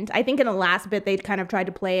end. I think in the last bit, they kind of tried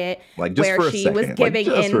to play it like just where she was giving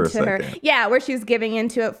into her. Yeah, where she was giving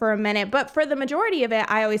into it for a minute. But for the majority of it,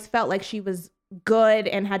 I always felt like she was good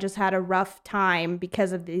and had just had a rough time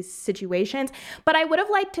because of these situations. But I would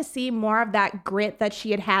have liked to see more of that grit that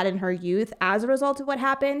she had in her youth as a result of what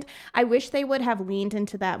happened. I wish they would have leaned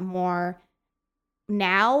into that more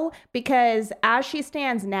now, because as she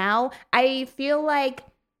stands now, I feel like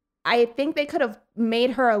I think they could have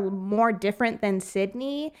made her more different than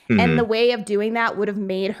Sydney. And the way of doing that would have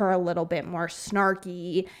made her a little bit more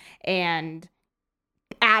snarky and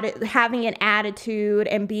having an attitude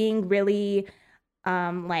and being really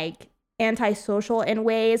like antisocial in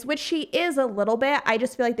ways, which she is a little bit. I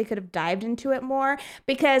just feel like they could have dived into it more,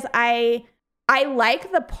 because I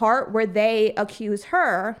like the part where they accuse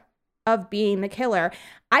her of being the killer.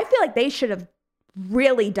 I feel like they should have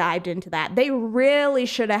really dived into that. They really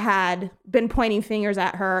should have been pointing fingers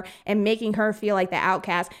at her and making her feel like the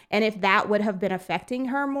outcast, and if that would have been affecting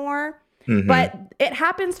her more. But it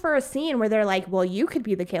happens for a scene where they're like, well, you could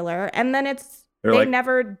be the killer, and then they like,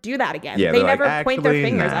 never do that again. Yeah, they never point their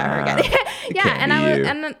fingers at her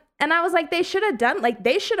again. And I was like, they should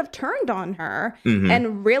have turned on her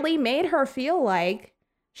and really made her feel like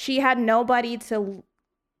she had nobody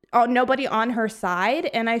on her side.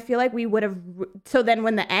 And I feel like we would have, so then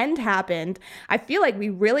when the end happened, I feel like we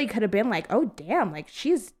really could have been like, oh damn, like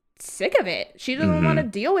she's sick of it. She doesn't want to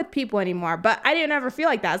deal with people anymore. But I didn't ever feel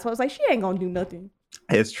like that. So I was like, she ain't gonna do nothing.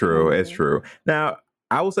 It's true. It's true. Now,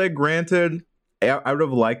 I will say, granted, I would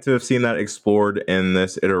have liked to have seen that explored in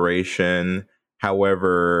this iteration.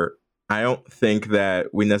 However, I don't think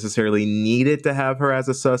that we necessarily needed to have her as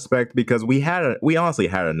a suspect, because we honestly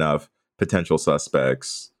had enough potential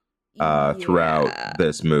suspects throughout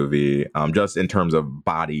this movie, just in terms of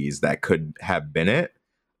bodies that could have been it,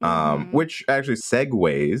 which actually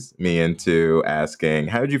segues me into asking,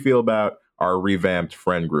 how did you feel about our revamped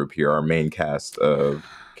friend group here, our main cast of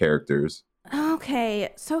characters?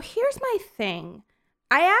 Okay, so here's my thing.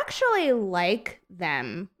 I actually like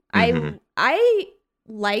them. I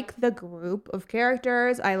like the group of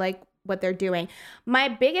characters. I like what they're doing. My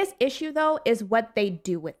biggest issue, though, is what they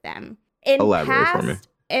do with them. Elaborate for me.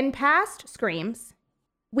 In past Screams,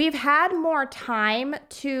 we've had more time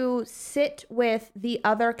to sit with the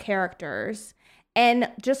other characters and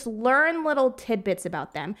just learn little tidbits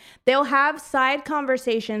about them. They'll have side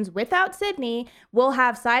conversations without Sydney. We'll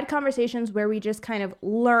have side conversations where we just kind of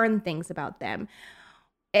learn things about them.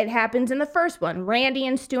 It happens in the first one. Randy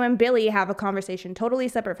and Stu and Billy have a conversation totally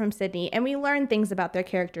separate from Sydney, and we learn things about their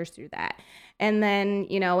characters through that. And then,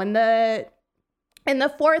 you know, in the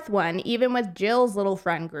fourth one, even with Jill's little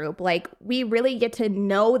friend group, like, we really get to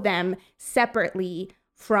know them separately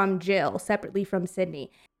from Jill, separately from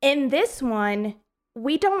Sydney. In this one,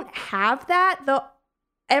 we don't have that. Though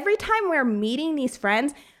every time we're meeting these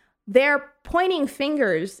friends, they're pointing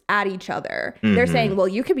fingers at each other. They're saying, well,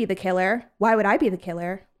 you could be the killer. Why would I be the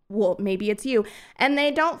killer? Well, maybe it's you. And they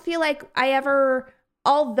don't feel like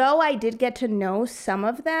although I did get to know some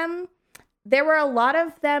of them, there were a lot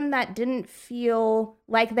of them that didn't feel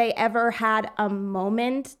like they ever had a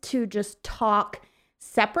moment to just talk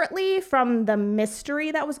separately from the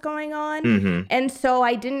mystery that was going on. And so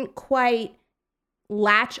I didn't quite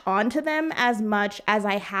latch onto them as much as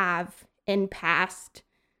I have in past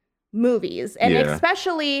movies. And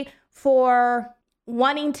especially for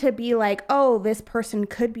wanting to be like, oh, this person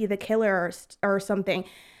could be the killer or something.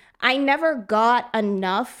 I never got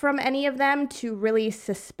enough from any of them to really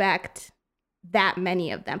suspect that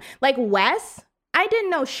many of them. Like Wes, I didn't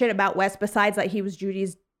know shit about Wes besides that he was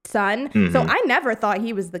Judy's son. So I never thought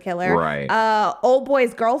he was the killer. Right. Old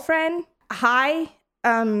boy's girlfriend,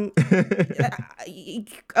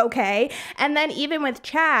 Okay. And then even with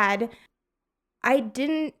Chad, I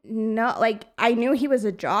didn't know, like, I knew he was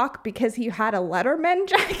a jock because he had a Letterman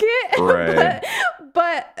jacket. Right.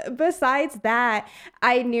 but besides that,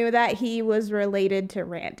 I knew that he was related to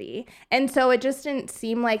Randy. And so it just didn't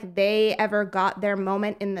seem like they ever got their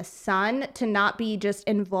moment in the sun to not be just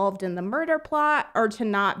involved in the murder plot or to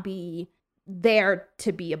not be there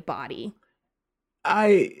to be a body.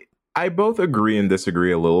 I both agree and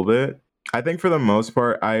disagree a little bit. I think for the most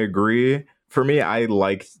part, I agree. For me, I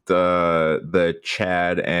liked the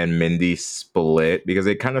Chad and Mindy split because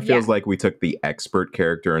it kind of feels like we took the expert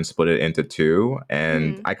character and split it into two.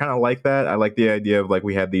 And I kind of like that. I like the idea of like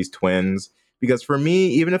we had these twins because for me,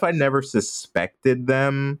 even if I never suspected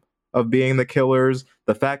them of being the killers,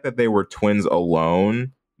 the fact that they were twins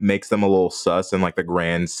alone makes them a little sus in like the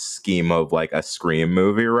grand scheme of like a Scream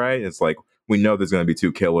movie, right? It's like we know there's going to be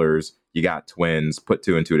two killers. You got twins, put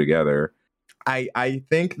two and two together. I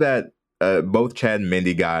think that both Chad and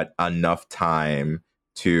Mindy got enough time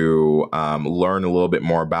to learn a little bit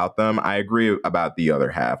more about them. I agree about the other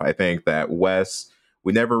half. I think that Wes,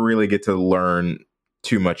 we never really get to learn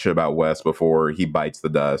too much about Wes before he bites the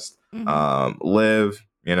dust. Liv,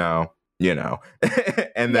 you know.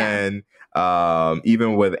 And then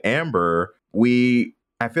even with Amber,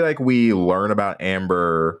 I feel like we learn about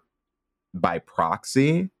Amber by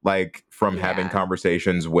proxy, like from having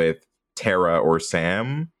conversations with Tara or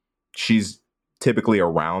Sam. She's typically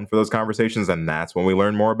around for those conversations, and that's when we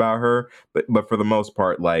learn more about her. But for the most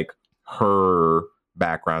part, like her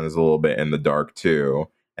background is a little bit in the dark too.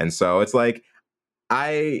 And so it's like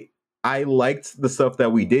I liked the stuff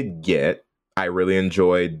that we did get. I really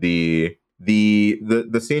enjoyed the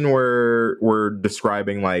scene where we're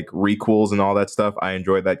describing like requels and all that stuff. I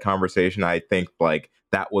enjoyed that conversation. I think like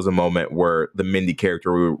that was a moment where the Mindy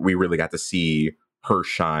character, we really got to see her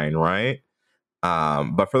shine, right?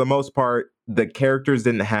 But for the most part, the characters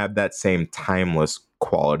didn't have that same timeless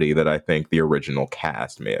quality that I think the original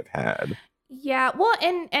cast may have had. Yeah, well,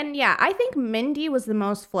 and yeah, I think Mindy was the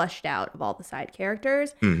most fleshed out of all the side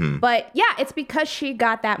characters. But yeah, it's because she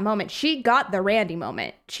got that moment. She got the Randy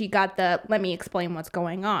moment. She got the, let me explain what's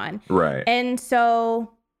going on. Right. And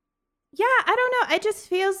so, yeah, I don't know. It just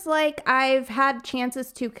feels like I've had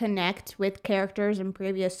chances to connect with characters in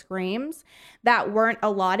previous Screams that weren't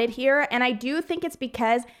allotted here. And I do think it's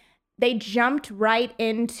because they jumped right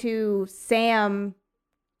into Sam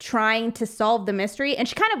trying to solve the mystery, and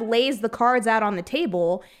she kind of lays the cards out on the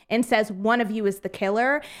table and says one of you is the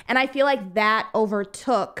killer, and I feel like that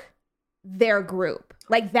overtook their group.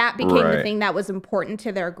 Like that became the thing that was important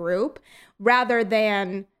to their group rather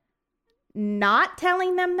than not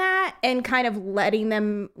telling them that and kind of letting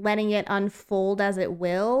it unfold as it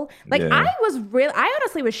will. Like I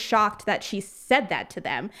honestly was shocked that she said that to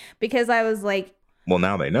them because I was like, well,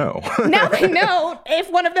 now they know. Now they know if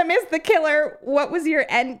one of them is the killer. What was your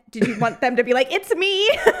end? Did you want them to be like, it's me?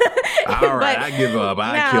 All right, I give up.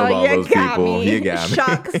 I killed all those people. You got me.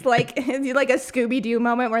 Shocks, like a Scooby-Doo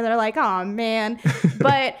moment where they're like, oh, man.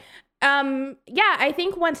 But yeah, I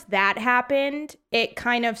think once that happened, it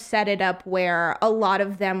kind of set it up where a lot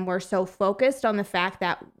of them were so focused on the fact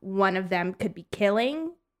that one of them could be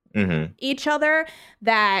killing each other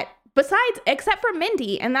that... Besides, except for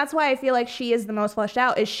Mindy, and that's why I feel like she is the most fleshed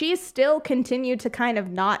out, is she still continued to kind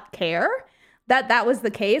of not care that was the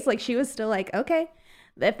case. Like, she was still like, okay,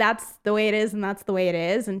 if that's the way it is, and that's the way it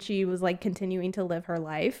is. And she was, like, continuing to live her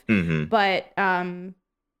life. But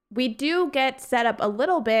we do get set up a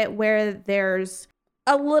little bit where there's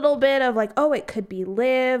a little bit of, like, oh, it could be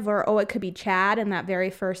Liv, or, oh, it could be Chad in that very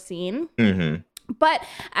first scene. But,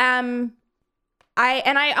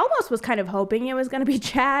 I almost was kind of hoping it was going to be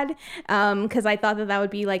Chad, because I thought that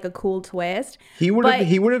would be like a cool twist. He would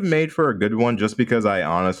have made for a good one just because I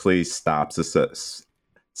honestly stopped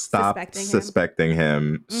suspecting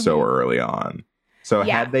him so early on. So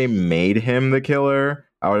had they made him the killer,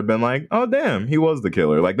 I would have been like, oh damn, he was the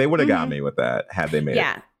killer. Like they would have got me with that had they made it.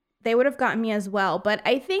 Yeah, they would have gotten me as well. But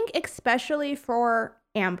I think especially for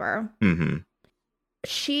Amber,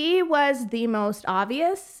 she was the most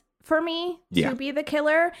obvious for me to be the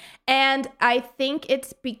killer. And I think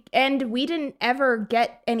and we didn't ever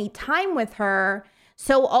get any time with her.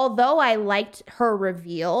 So although I liked her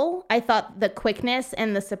reveal, I thought the quickness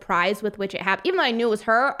and the surprise with which it happened, even though I knew it was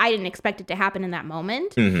her, I didn't expect it to happen in that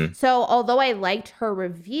moment. So although I liked her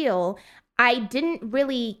reveal, I didn't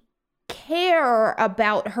really care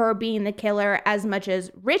about her being the killer as much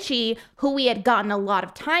as Richie, who we had gotten a lot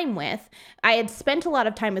of time with. I had spent a lot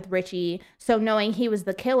of time with Richie, so knowing he was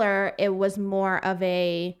the killer, it was more of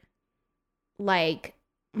a, like,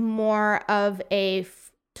 more of a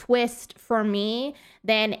twist for me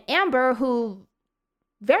than Amber, who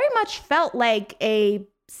very much felt like a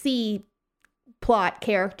C plot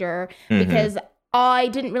character because I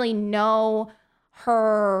didn't really know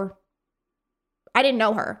her. I didn't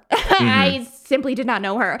know her. I simply did not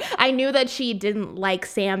know her. I knew that she didn't like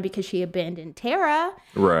Sam because she abandoned Tara.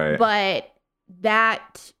 Right. But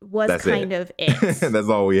that's kind of it. That's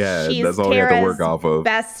all we had. She's That's all Tara's we had to work off of.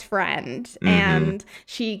 Best friend. And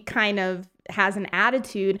she kind of has an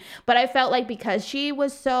attitude. But I felt like because she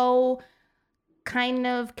was so kind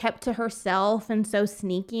of kept to herself and so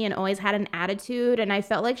sneaky and always had an attitude, and I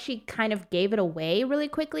felt like she kind of gave it away really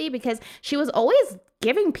quickly because she was always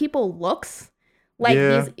giving people looks. Like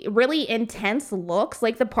these really intense looks.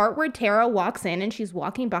 Like the part where Tara walks in and she's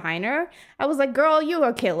walking behind her. I was like, girl, you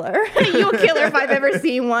a killer. You a killer if I've ever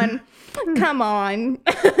seen one. Come on.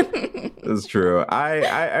 That's true. I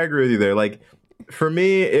agree with you there. Like, for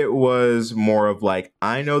me, it was more of like,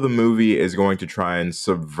 I know the movie is going to try and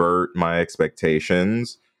subvert my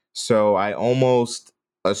expectations. So I almost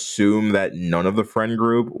assume that none of the friend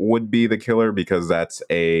group would be the killer because that's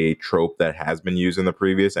a trope that has been used in the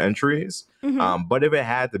previous entries. But if it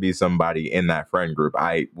had to be somebody in that friend group,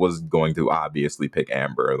 I was going to obviously pick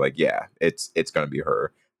Amber. Like, yeah, it's going to be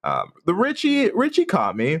her. The Richie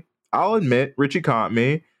caught me. I'll admit, Richie caught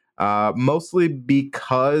me. Mostly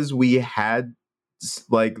because we had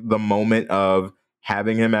like the moment of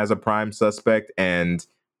having him as a prime suspect, and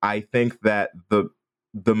I think that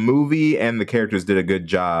the movie and the characters did a good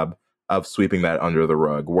job of sweeping that under the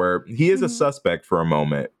rug, where he is a suspect for a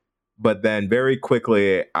moment, but then very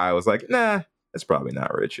quickly I was like, nah, it's probably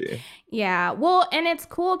not Richie. Yeah, well, and it's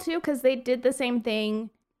cool too because they did the same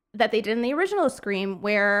thing that they did in the original Scream,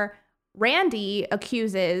 where Randy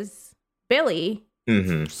accuses Billy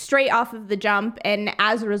straight off of the jump, and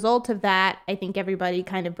as a result of that, I think everybody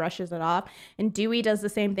kind of brushes it off, and Dewey does the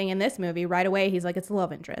same thing in this movie right away. He's like, it's a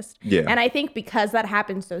love interest. And I think because that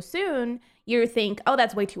happened so soon, you think, oh,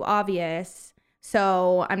 that's way too obvious,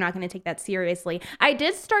 so I'm not going to take that seriously. I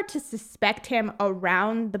did start to suspect him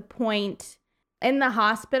around the point in the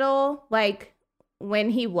hospital, like when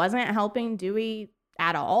he wasn't helping Dewey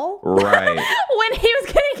at all. Right. When he was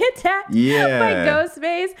getting attacked by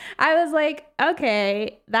Ghostface, I was like,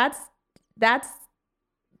 okay, that's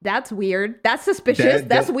weird. That's suspicious.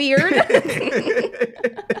 That's weird.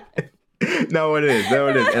 No, it is.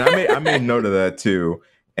 And I made note of that too.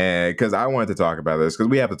 And because I wanted to talk about this, because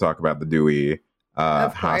we have to talk about the Dewey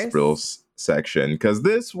hospital section. Because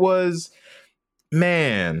this was,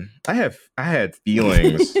 man, I had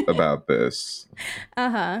feelings about this.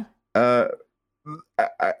 All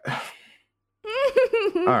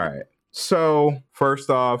right. So first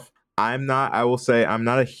off, I will say I'm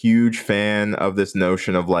not a huge fan of this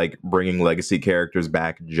notion of like bringing legacy characters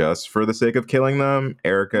back just for the sake of killing them.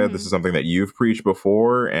 Erica, this is something that you've preached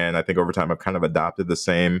before, and I think over time I've kind of adopted the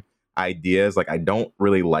same ideas. Like, I don't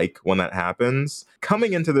really like when that happens.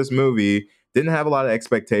 Coming into this movie, didn't have a lot of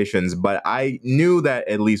expectations, but I knew that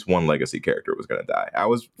at least one legacy character was going to die. I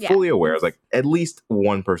was fully aware. I was like, at least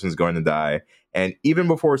one person's going to die. And even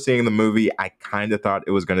before seeing the movie, I kind of thought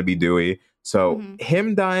it was going to be Dewey. So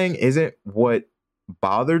him dying isn't what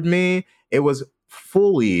bothered me. It was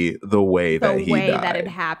fully the way that he died. The way that it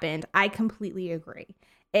happened. I completely agree.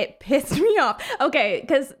 It pissed me off. Okay,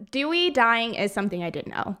 because Dewey dying is something I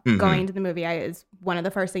didn't know. Going into the movie, is one of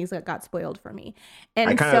the first things that got spoiled for me. And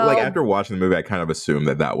I kind of, like, after watching the movie, I kind of assumed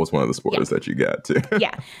that was one of the spoilers that you got too.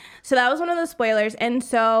 So that was one of the spoilers. And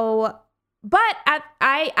so, but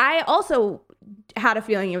I also had a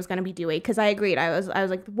feeling it was going to be Dewey because I agreed. I was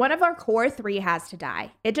like, one of our core three has to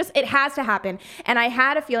die. It has to happen. And I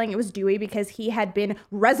had a feeling it was Dewey because he had been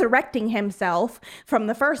resurrecting himself from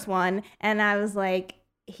the first one. And I was like,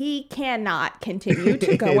 he cannot continue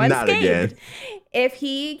to go unscathed. If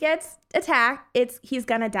he gets attacked, he's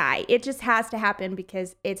gonna die. It just has to happen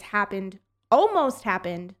because it's almost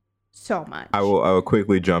happened so much. I will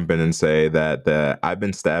quickly jump in and say that the "I've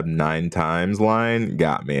been stabbed 9 times" line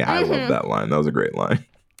got me. I love that line. That was a great line.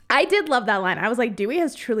 I did love that line. I was like, Dewey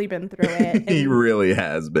has truly been through it. He really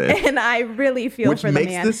has been. And I really feel for the man. Which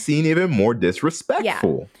makes the scene even more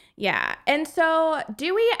disrespectful. Yeah. And so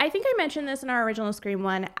Dewey, I think I mentioned this in our original Scream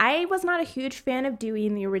one. I was not a huge fan of Dewey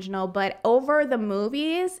in the original, but over the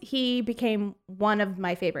movies, he became one of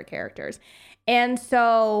my favorite characters. And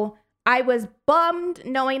so I was bummed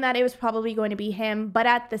knowing that it was probably going to be him. But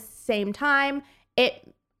at the same time,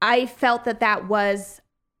 I felt that was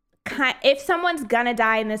if someone's going to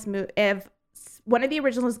die in this movie, if one of the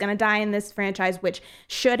originals is going to die in this franchise, which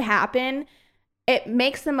should happen, it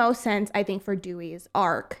makes the most sense, I think, for Dewey's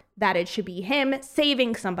arc that it should be him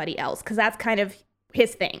saving somebody else, because that's kind of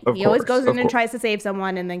his thing. He always goes in and tries to save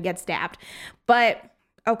someone and then gets stabbed. But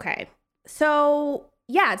okay, so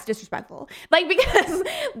yeah, it's disrespectful. Like, because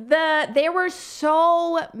there were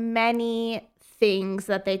so many things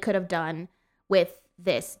that they could have done with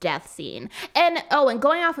this death scene. And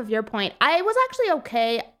going off of your point, I was actually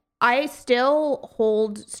okay. I still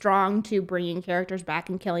hold strong to bringing characters back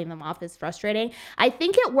and killing them off is frustrating. I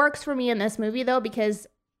think it works for me in this movie, though, because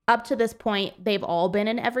up to this point, they've all been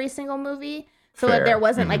in every single movie. So that there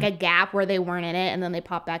wasn't like a gap where they weren't in it and then they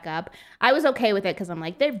pop back up. I was okay with it because I'm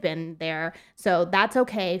like, they've been there. So that's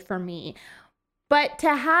okay for me. But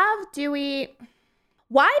to have Dewey,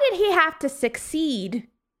 why did he have to succeed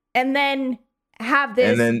and then have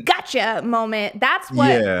this gotcha moment? That's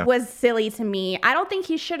what was silly to me. I don't think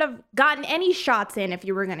he should have gotten any shots in. If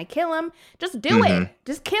you were going to kill him, just do it.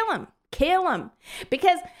 Just kill him. Kill him.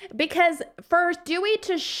 Because for Dewey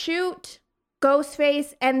to shoot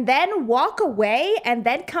Ghostface and then walk away and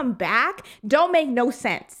then come back don't make no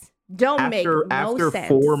sense. After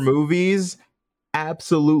 4 movies,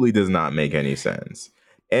 absolutely does not make any sense.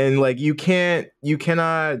 And like, you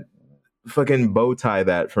cannot fucking bow tie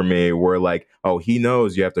that for me, where like, oh, he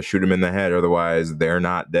knows you have to shoot him in the head, otherwise they're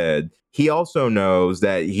not dead. He also knows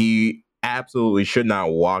that he absolutely should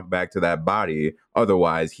not walk back to that body,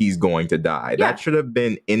 otherwise he's going to die. That should have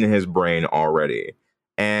been in his brain already.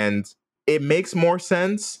 And it makes more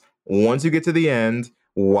sense once you get to the end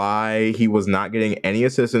why he was not getting any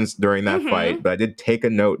assistance during that fight. But I did take a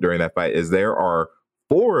note during that fight, is there are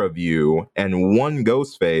 4 of you and 1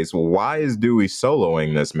 Ghostface. Why is Dewey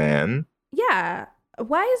soloing this man? Yeah.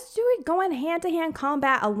 Why is Dewey going hand-to-hand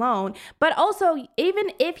combat alone? But also,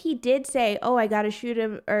 even if he did say, oh, I gotta shoot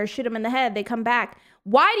him in the head, they come back.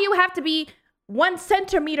 Why do you have to be 1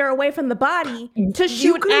 centimeter away from the body to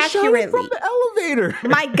shoot accurately? From the elevator.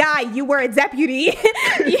 My guy, you were a deputy.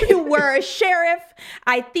 You were a sheriff.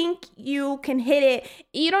 I think you can hit it.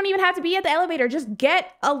 You don't even have to be at the elevator. Just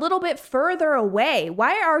get a little bit further away.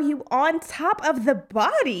 Why are you on top of the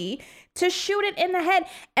body to shoot it in the head?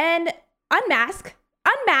 And unmask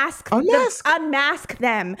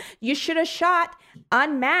them. You should have shot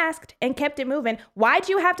unmasked and kept it moving. Why'd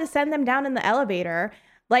you have to send them down in the elevator?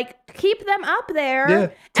 Like, keep them up there. Yeah,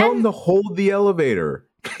 tell them to hold the elevator.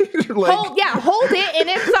 Hold it. And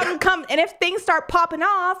if something comes, and if things start popping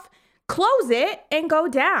off, close it and go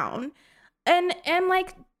down. And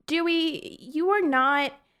like, Dewey, you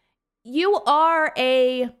are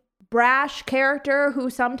a brash character who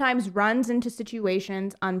sometimes runs into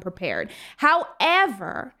situations unprepared.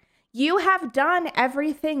 However, you have done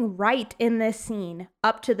everything right in this scene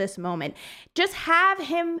up to this moment. Just have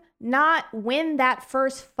him not win that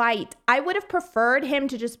first fight. I would have preferred him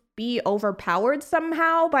to just be overpowered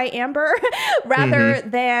somehow by Amber rather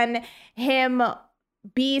than him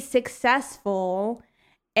be successful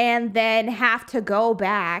and then have to go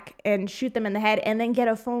back and shoot them in the head and then get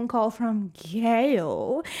a phone call from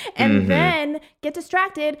Gale and then get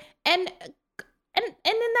distracted. And in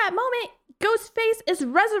that moment, Ghostface is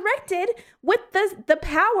resurrected with the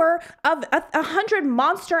power of 100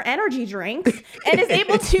 Monster energy drinks and is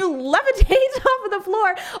able to levitate off of the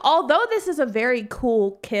floor. Although this is a very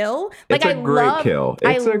cool kill. It's a great kill.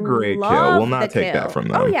 We'll not take that from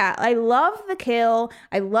them. Oh yeah, I love the kill.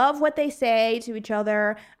 I love what they say to each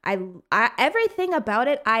other. I everything about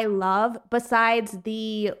it I love, besides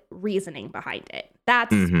the reasoning behind it.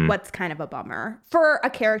 That's what's kind of a bummer for a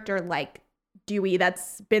character like Dewey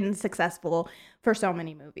that's been successful for so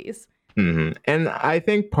many movies. And I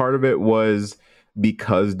think part of it was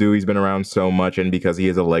because Dewey's been around so much and because he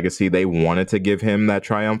has a legacy, they wanted to give him that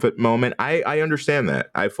triumphant moment. I understand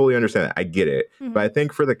that. I fully understand that. I get it. But I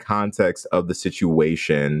think for the context of the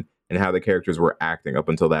situation and how the characters were acting up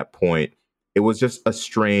until that point, it was just a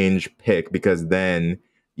strange pick, because then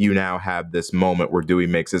you now have this moment where Dewey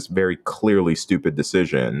makes this very clearly stupid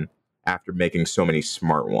decision after making so many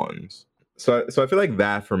smart ones. So I feel like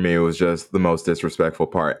that for me was just the most disrespectful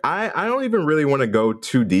part. I don't even really want to go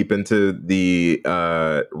too deep into the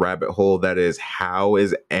rabbit hole that is, how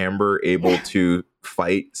is Amber able to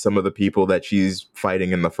fight some of the people that she's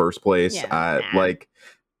fighting in the first place? Like,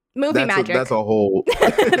 movie magic. That's a whole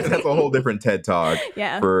that's a whole different TED Talk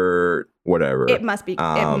for whatever. It must be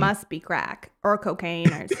crack or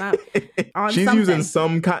cocaine or something. She's using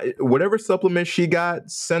some kind, whatever supplement she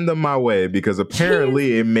got, send them my way, because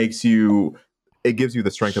apparently it gives you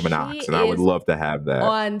the strength of an ox, and I would love to have that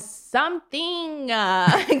on something,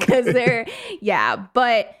 because they're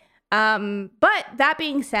but that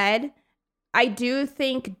being said, I do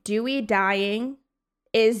think Dewey dying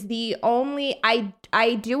is the only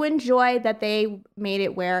I do enjoy that they made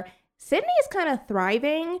it where Sydney is kind of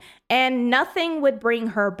thriving and nothing would bring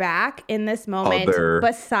her back in this moment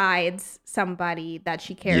besides somebody that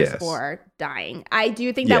she cares for dying. I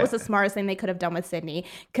do think that was the smartest thing they could have done with Sydney,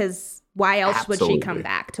 because why else would she come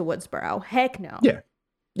back to Woodsboro? Heck no.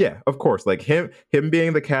 Yeah, of course. Like him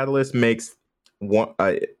being the catalyst makes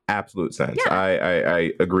absolute sense. Yeah.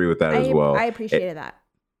 I agree with that as well. I appreciated that.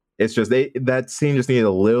 It's just that scene just needed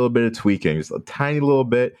a little bit of tweaking, just a tiny little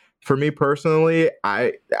bit. For me personally,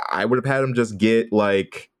 I would have had him just get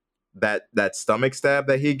like that stomach stab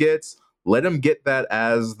that he gets. Let him get that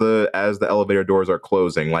as the elevator doors are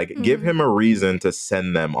closing. Like, give him a reason to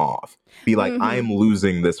send them off. Be like, I'm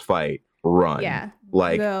losing this fight. Run. Yeah.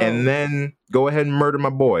 Like, and then go ahead and murder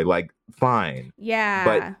my boy. Like, fine. Yeah.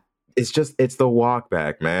 But it's the walk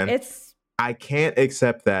back, man. I can't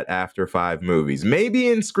accept that after 5 movies. Maybe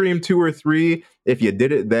in Scream 2 or 3, if you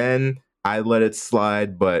did it then, I'd let it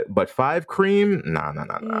slide. But 5 Cream? Nah.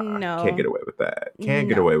 No. Can't get away with that. Can't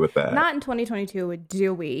get away with that. Not in 2022 with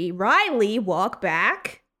Dewey. Riley, walk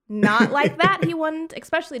back. Not like that. He wanted,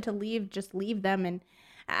 especially to leave them, and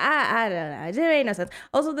I don't know. It made no sense.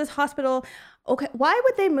 Also, this hospital, okay, why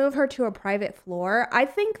would they move her to a private floor? I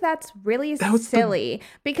think that's really silly,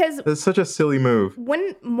 because it's such a silly move.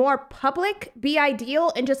 Wouldn't more public be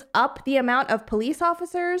ideal and just up the amount of police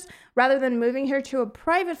officers rather than moving her to a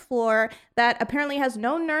private floor that apparently has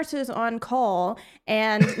no nurses on call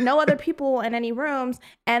and no other people in any rooms?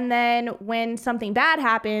 And then when something bad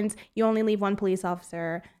happens, you only leave one police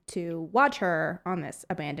officer to watch her on this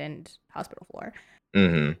abandoned hospital floor.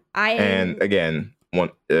 And again,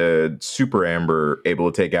 Super Amber able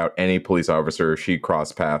to take out any police officer she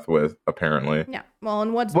crossed path with, apparently. Yeah, well,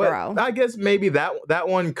 in Woodsboro. But I guess maybe that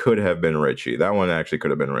one could have been Richie. That one actually could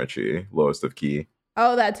have been Richie, lowest of key.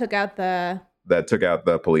 Oh, that took out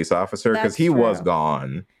the police officer, because he was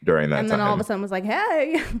gone during that time. And then all of a sudden was like,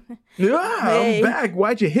 hey. I'm back.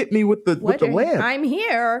 Why'd you hit me with the lamp? I'm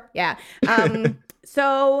here. Yeah.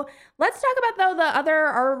 So let's talk about, though,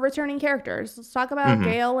 our returning characters. Let's talk about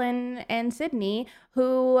Gale and Sydney,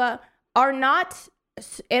 who are not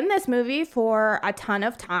in this movie for a ton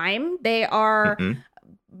of time. They are,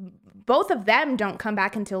 both of them don't come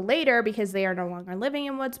back until later because they are no longer living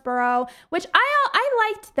in Woodsboro, which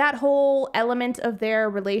I liked that whole element of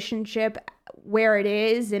their relationship where it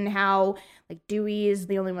is, and how like Dewey is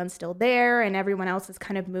the only one still there and everyone else has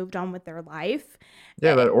kind of moved on with their life.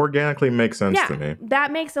 Yeah, that organically makes sense to me.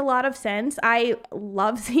 That makes a lot of sense. I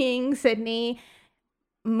love seeing Sydney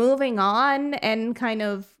moving on and kind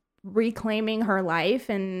of reclaiming her life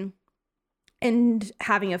and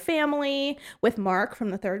having a family with Mark from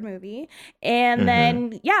the 3rd movie. And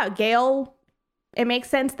then, Gale, it makes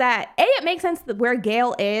sense that where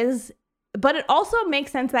Gale is, but it also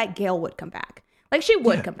makes sense that Gale would come back. Like, she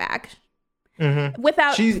would come back.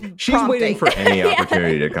 Without she's waiting for any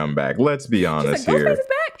opportunity to come back. Let's be honest here.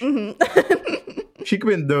 Ghostface is back. She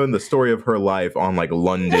could have been doing the story of her life on like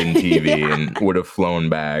London TV and would have flown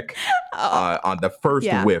back on the first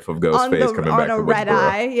whiff of Ghostface coming back on a red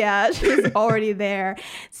eye. Yeah, she's already there.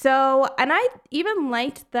 So, and I even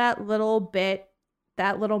liked that little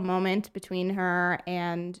moment between her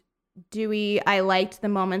and Dewey. I liked the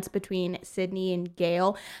moments between Sydney and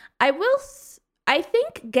Gale. I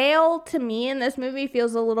think Gale, to me, in this movie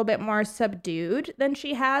feels a little bit more subdued than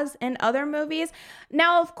she has in other movies.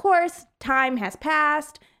 Now, of course, time has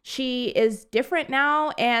passed. She is different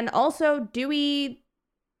now. And also, Dewey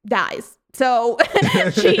dies. So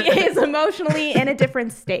she is emotionally in a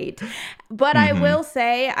different state. But I will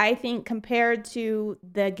say, I think compared to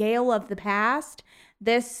the Gale of the past,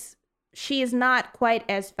 she is not quite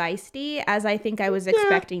as feisty as I think I was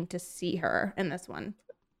expecting to see her in this one.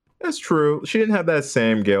 That's true. She didn't have that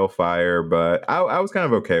same Gale fire, but I was kind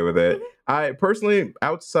of okay with it. I personally,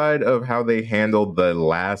 outside of how they handled the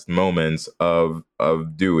last moments of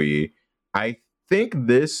Dewey, I think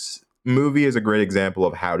this movie is a great example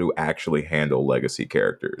of how to actually handle legacy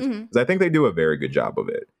characters. Because I think they do a very good job of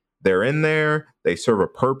it. They're in there, they serve a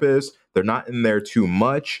purpose, they're not in there too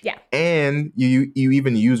much, and you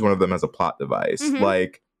even use one of them as a plot device.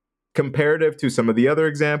 Like, comparative to some of the other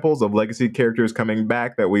examples of legacy characters coming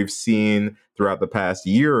back that we've seen throughout the past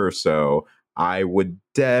year or so, I would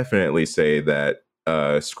definitely say that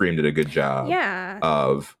Scream did a good job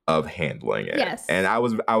of handling it. Yes. And I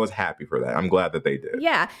was happy for that. I'm glad that they did.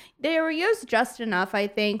 Yeah. They were used just enough, I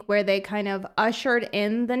think, where they kind of ushered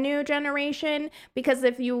in the new generation. Because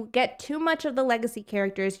if you get too much of the legacy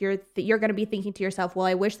characters, you're going to be thinking to yourself, well,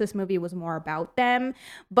 I wish this movie was more about them.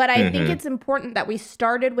 But I think it's important that we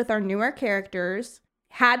started with our newer characters,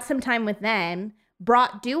 had some time with them,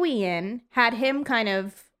 brought Dewey in, had him kind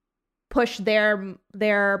of push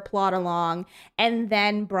their plot along, and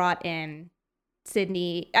then brought in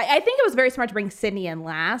Sydney. I think it was very smart to bring Sydney in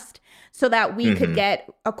last so that we could get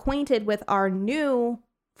acquainted with our new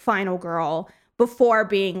final girl before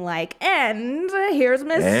being like, and here's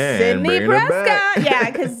Miss Sydney Prescott.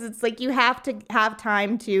 Yeah, because it's like you have to have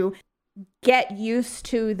time to get used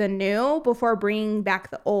to the new before bringing back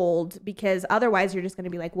the old, because otherwise you're just going to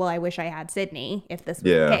be like, well, I wish I had Sydney if this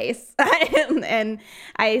was the case.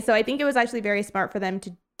 So I think it was actually very smart for them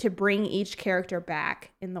to bring each character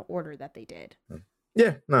back in the order that they did.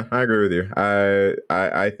 Yeah, no, I agree with you.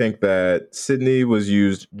 I think that Sydney was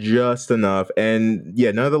used just enough, and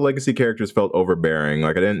yeah, none of the legacy characters felt overbearing.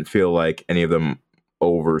 Like I didn't feel like any of them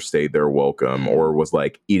overstayed their welcome or was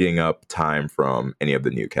like eating up time from any of the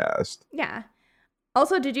new cast. Yeah.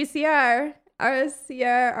 Also, did you see our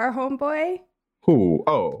homeboy? Who?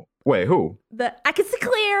 Oh, wait, who? I can see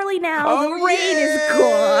clearly now. The rain is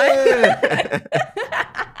gone.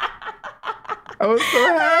 I was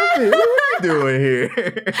so happy. What are you doing here?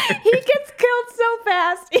 He gets killed so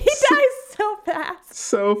fast. He dies so fast.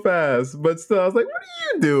 So fast. But still, I was like, what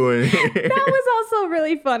are you doing here? That was also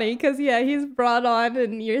really funny because, yeah, he's brought on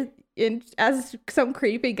and you're in as some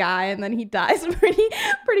creepy guy, and then he dies pretty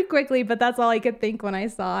quickly. But that's all I could think when I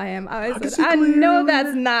saw him. I know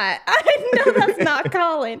that's not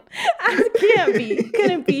Colin.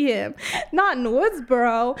 Couldn't be him. Not in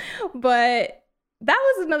Woodsboro. But that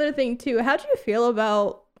was another thing too. How do you feel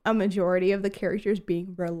about a majority of the characters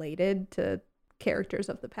being related to characters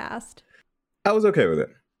of the past? I was okay with it.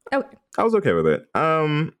 Okay. I was okay with it.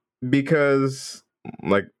 Because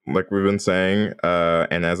like we've been saying,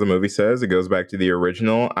 and as the movie says, it goes back to the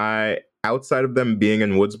original. Outside of them being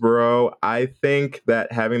in Woodsboro, I think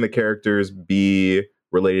that having the characters be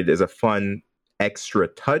related is a fun extra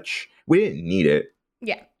touch. We didn't need it.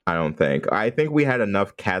 Yeah. I don't think. I think we had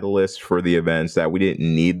enough catalyst for the events that we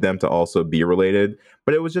didn't need them to also be related.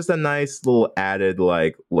 But it was just a nice little added,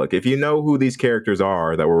 like, look, if you know who these characters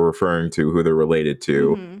are that we're referring to, who they're related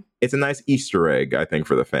to, it's a nice Easter egg, I think,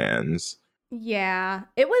 for the fans. Yeah,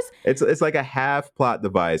 it was. It's like a half plot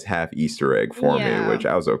device, half Easter egg for me, which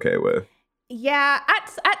I was okay with. Yeah,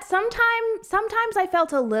 at sometimes I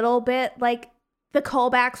felt a little bit like the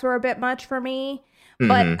callbacks were a bit much for me.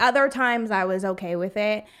 But other times I was okay with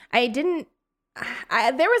it. There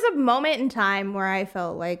was a moment in time where I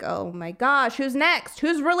felt like, oh my gosh, who's next?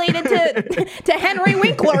 Who's related to Henry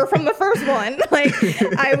Winkler from the first one? Like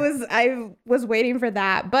I was waiting for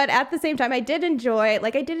that. But at the same time, I did enjoy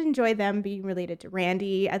them being related to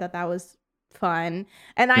Randy. I thought that was fun.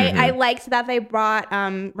 And I liked that they brought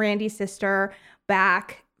Randy's sister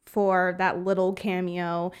back for that little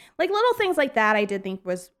cameo. Like little things like that I did think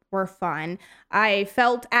were fun. I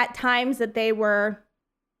felt at times that they were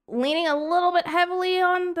leaning a little bit heavily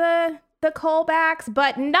on the callbacks,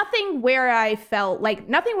 but nothing where I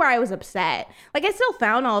was upset. Like I still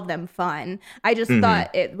found all of them fun. I just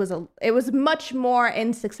thought it was much more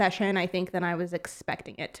in succession, I think, than I was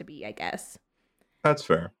expecting it to be, I guess. That's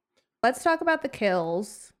fair. Let's talk about the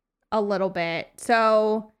kills a little bit.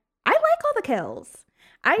 So I like all the kills.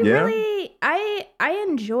 I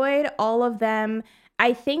enjoyed all of them.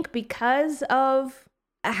 I think because of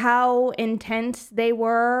how intense they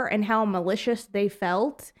were and how malicious they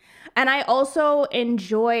felt. And I also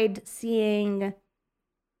enjoyed seeing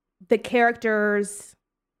the characters.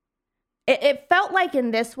 It felt like in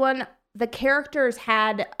this one, the characters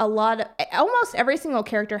had almost every single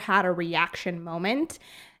character had a reaction moment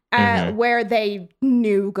where they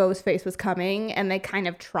knew Ghostface was coming and they kind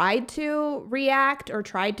of tried to react or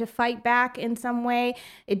tried to fight back in some way.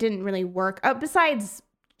 It didn't really work. Besides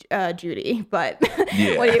Judy, but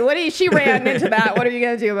she ran into that. What are you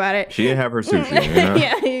gonna do about it? She didn't have her sushi.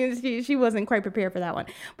 You know? She wasn't quite prepared for that one.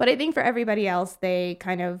 But I think for everybody else, they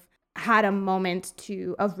kind of had a moment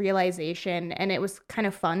of realization, and it was kind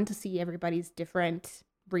of fun to see everybody's different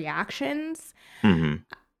reactions.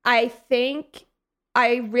 I think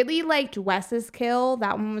I really liked Wes's kill.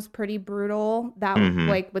 That one was pretty brutal. That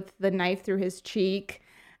like with the knife through his cheek.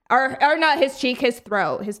 Or not his cheek, his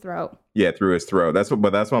throat. Yeah, through his throat. That's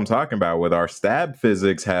what I'm talking about. With our stab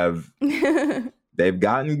physics they've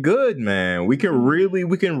gotten good, man. We can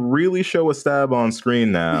really show a stab on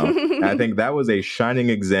screen now. I think that was a shining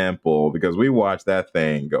example because we watched that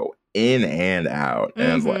thing go in and out.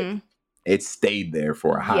 And it's like it stayed there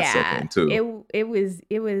for a hot second too. It was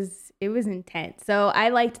intense. So I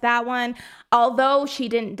liked that one. Although she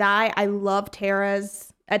didn't die, I love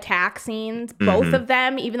Tara's attack scenes, both of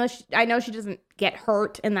them, even though I know she doesn't get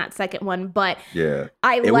hurt in that second one, but yeah,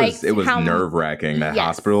 it was nerve-wracking. That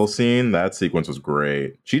hospital scene, that sequence was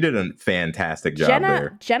great. She did a fantastic job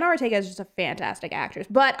there. Jenna Ortega is just a fantastic actress,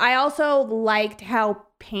 but I also liked how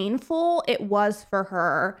painful it was for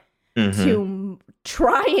her to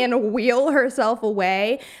try and wheel herself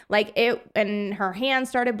away, like it, and her hands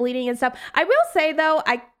started bleeding and stuff. I will say though,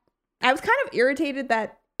 I was kind of irritated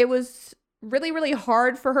that it was really, really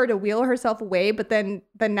hard for her to wheel herself away, but then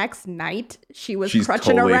the next night she's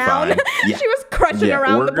crutching totally around. Yeah. She was crutching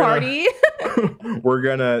around the party. We're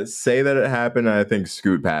gonna say that it happened, and I think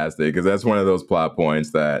scoot past it, because that's one of those plot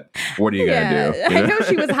points that, what are you gonna do? I know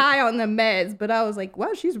she was high on the meds, but I was like,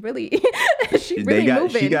 wow, she's really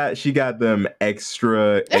moving. She got them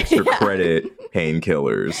extra credit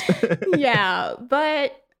painkillers. Yeah,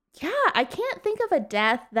 but yeah, I can't think of a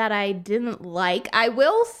death that I didn't like. I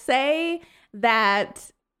will say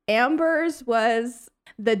that Amber's was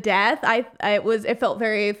the death. It felt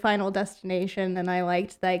very Final Destination, and I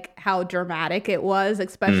liked like how dramatic it was,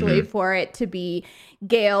 especially for it to be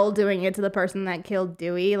Gale doing it to the person that killed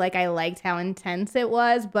Dewey. Like, I liked how intense it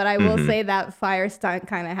was, but I will say that fire stunt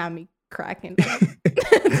kind of had me cracking up.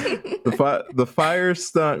 The fire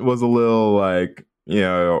stunt was a little like,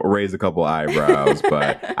 raise a couple eyebrows,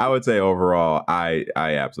 but I would say overall, I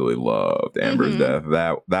absolutely loved Amber's death.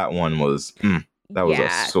 That one was that was a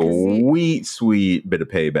sweet bit of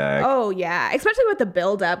payback. Oh yeah, especially with the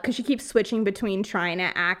build up, because she keeps switching between trying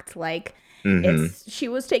to act like she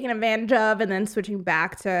was taken advantage of, and then switching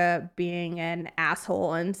back to being an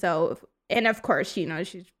asshole, and of course, she's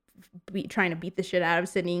trying to beat the shit out of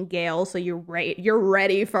Sydney and Gale, so you're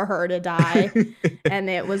ready for her to die. And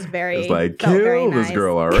it was it's like, kill this nice.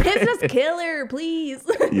 Girl already. Just kill her, please.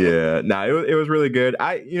 Yeah, it was really good.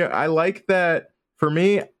 I like that. For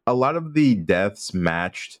me, a lot of the deaths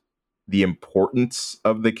matched the importance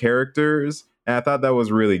of the characters, and I thought that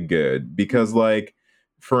was really good, because like,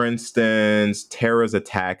 for instance, Tara's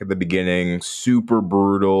attack at the beginning, super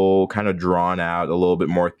brutal, kind of drawn out, a little bit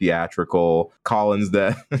more theatrical. Colin's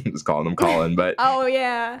death, just calling him Colin, but oh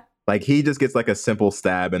yeah, like, he just gets like a simple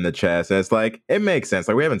stab in the chest, and it's like, it makes sense.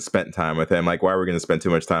 Like, we haven't spent time with him. Like, why are we going to spend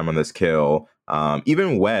too much time on this kill?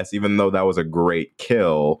 Even Wes, even though that was a great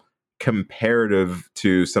kill, comparative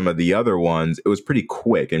to some of the other ones, it was pretty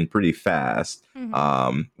quick and pretty fast,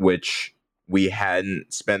 which we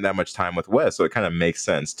hadn't spent that much time with Wes, so it kind of makes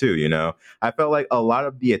sense too, I felt like a lot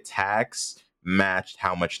of the attacks matched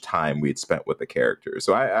how much time we'd spent with the characters,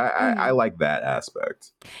 so I like that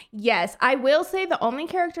aspect. Yes, I will say the only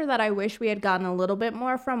character that I wish we had gotten a little bit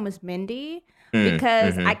more from was Mindy,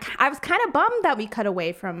 because I was kind of bummed that we cut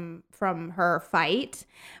away from her fight,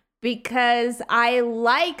 because I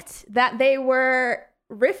liked that they were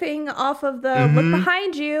riffing off of the look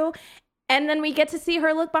behind you. And then we get to see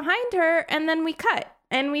her look behind her, and then we cut.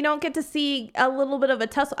 And we don't get to see a little bit of a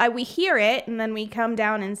tussle. We hear it, and then we come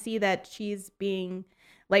down and see that she's being,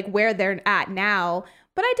 like, where they're at now.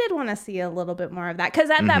 But I did want to see a little bit more of that. Because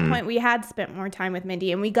at that point, we had spent more time with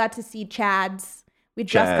Mindy, and we got to see Chad's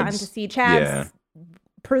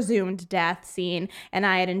presumed death scene. And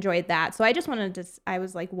I had enjoyed that. So I just wanted to, I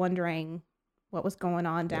was, like, wondering what was going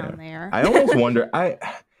on down there. I almost wonder,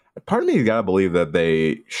 part of me got to believe that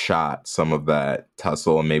they shot some of that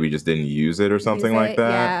tussle and maybe just didn't use it or something like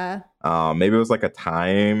that. Yeah. Maybe it was like a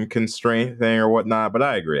time constraint thing or whatnot, but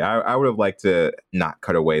I agree. I would have liked to not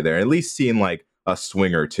cut away there, at least seen like a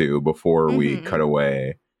swing or two before we cut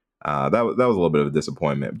away. That was a little bit of a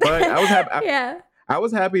disappointment, but I was happy. I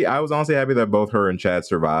was happy. I was honestly happy that both her and Chad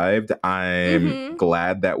survived. I'm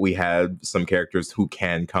glad that we had some characters who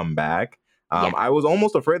can come back. I was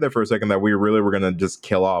almost afraid there for a second that we really were going to just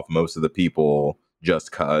kill off most of the people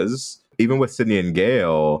just because. Even with Sydney and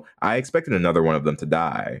Gale, I expected another one of them to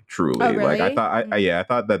die, truly. Oh, really? Like, I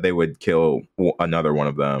thought that they would kill another one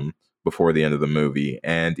of them before the end of the movie.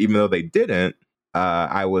 And even though they didn't,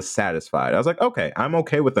 I was satisfied. I was like, okay, I'm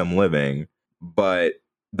okay with them living. But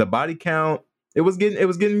the body count, it was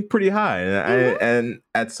getting pretty high. And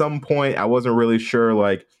at some point, I wasn't really sure,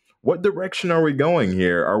 like, what direction are we going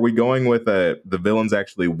here? Are we going with the villains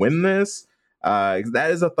actually win this?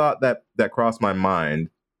 That is a thought that crossed my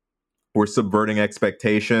mind. We're subverting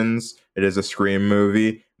expectations. It is a Scream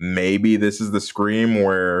movie. Maybe this is the Scream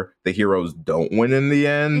where the heroes don't win in the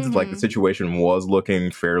end. Like, the situation was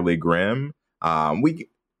looking fairly grim. We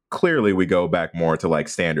go back more to like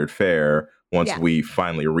standard fare once we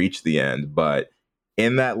finally reach the end. But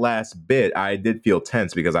in that last bit, I did feel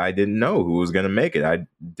tense because I didn't know who was going to make it. I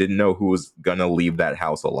didn't know who was going to leave that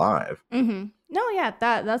house alive. No, yeah,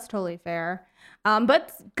 that's totally fair.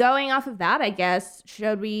 But going off of that, I guess,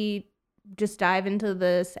 should we just dive into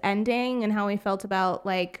this ending and how we felt about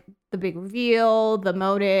like the big reveal, the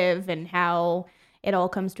motive, and how it all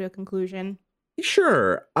comes to a conclusion?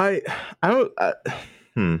 Sure. I don't.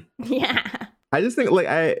 Yeah. I just think like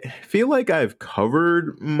I feel like I've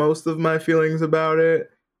covered most of my feelings about it.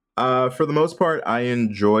 For the most part, I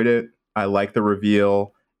enjoyed it. I like the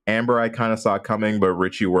reveal. Amber, I kind of saw coming, but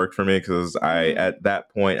Richie worked for me because at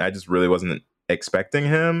that point, I just really wasn't expecting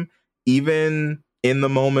him. Even in the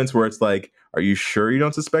moments where it's like, "Are you sure you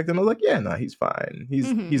don't suspect him?" I was like, "Yeah, no, he's fine.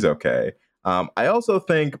 He's okay." I also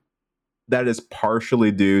think that is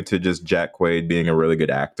partially due to just Jack Quaid being a really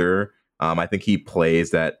good actor. I think he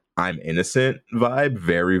plays that I'm innocent vibe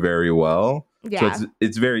very, very well. Yeah. So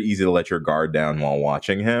it's very easy to let your guard down while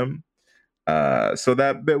watching him. So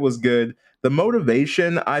that bit was good. The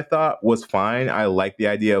motivation I thought was fine. I like the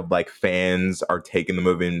idea of like fans are taking the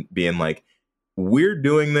movie and being like, we're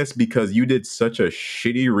doing this because you did such a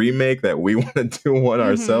shitty remake that we want to do one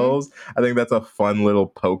ourselves. I think that's a fun little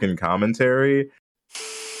poke and commentary.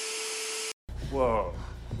 Whoa.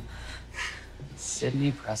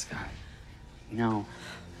 Sidney Prescott. You know,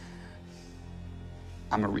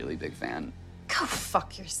 I'm a really big fan. Go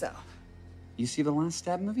fuck yourself. You see the last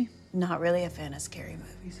Stab movie? Not really a fan of scary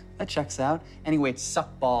movies. That checks out. Anyway, it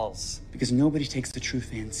sucked balls. Because nobody takes the true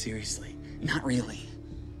fans seriously. Not really.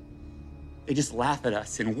 They just laugh at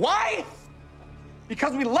us. And why?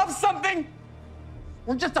 Because we love something?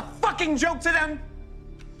 We're just a fucking joke to them?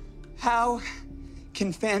 How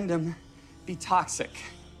can fandom be toxic?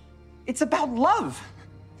 It's about love.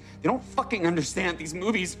 They don't fucking understand these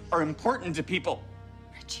movies are important to people.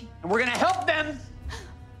 Richie. And we're gonna help them.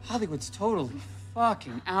 Hollywood's totally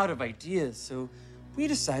fucking out of ideas, so we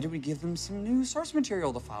decided we'd give them some new source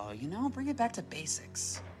material to follow, you know? Bring it back to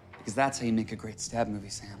basics. Because that's how you make a great Stab movie,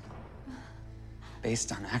 Sam.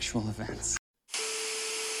 Based on actual events.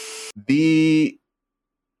 The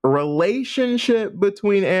relationship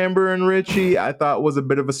between Amber and Richie, I thought was a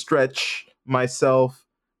bit of a stretch myself.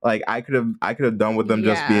 Like I could have done with them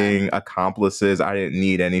just being accomplices. I didn't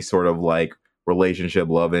need any sort of like relationship,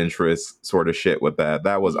 love interest sort of shit with that.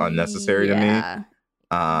 That was unnecessary to me.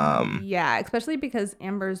 Yeah, especially because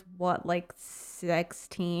Amber's what, like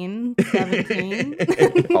 16,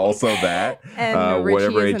 17? Also that. And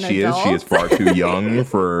whatever age she is far too young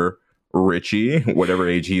for Richie, whatever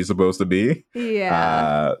age he's supposed to be.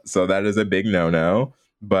 Yeah. So that is a big no-no.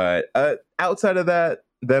 But outside of that,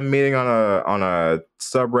 them meeting on a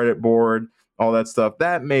subreddit board, all that stuff,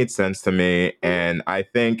 that made sense to me. And I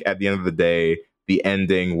think at the end of the day, the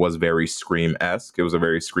ending was very Scream-esque. It was a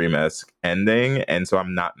very Scream-esque ending. And so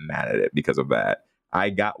I'm not mad at it because of that.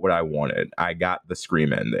 I got what I wanted. I got the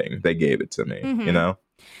Scream ending. They gave it to me, you know?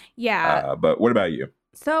 Yeah. But what about you?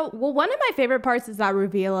 So, well, one of my favorite parts is that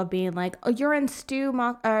reveal of being like, oh, you're in Stu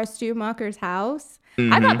Mucker's house.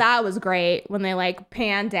 I thought that was great when they like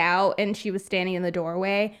panned out and she was standing in the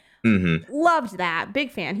doorway. Loved that.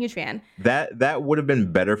 Big fan. Huge fan. That would have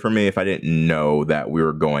been better for me if I didn't know that we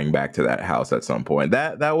were going back to that house at some point.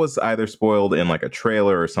 That was either spoiled in like a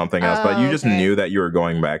trailer or something else, but you just knew that you were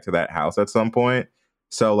going back to that house at some point.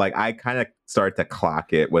 So like I kind of started to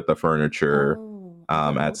clock it with the furniture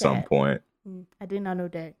at some point. I did not know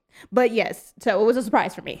that. But yes, so it was a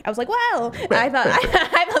surprise for me. I was like, wow. I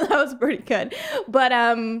thought that was pretty good. But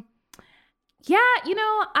yeah, you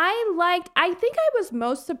know, I think I was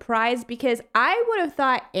most surprised because I would have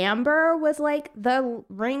thought Amber was like the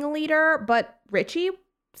ringleader, but Richie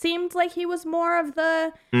seemed like he was more of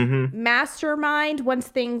the mastermind once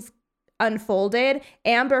things unfolded.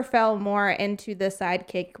 Amber fell more into the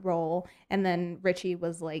sidekick role, and then Richie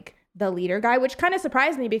was like the leader guy, which kind of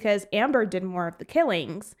surprised me because Amber did more of the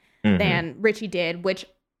killings than Richie did, which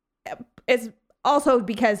is also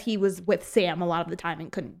because he was with Sam a lot of the time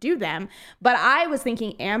and couldn't do them. But I was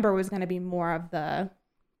thinking Amber was going to be more of the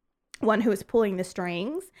one who was pulling the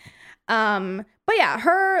strings. But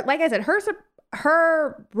yeah, like I said,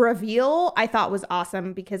 her reveal I thought was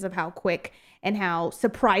awesome because of how quick and how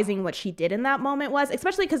surprising what she did in that moment was,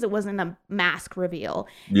 especially because it wasn't a mask reveal.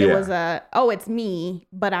 Yeah. It was it's me,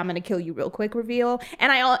 but I'm going to kill you real quick reveal.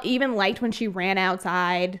 And I even liked when she ran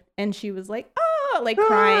outside and she was like, like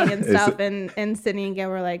crying and stuff. And Sydney and Gail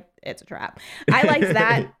were like, it's a trap. I liked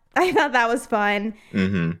that. I thought that was fun.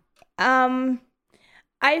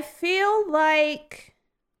 I feel like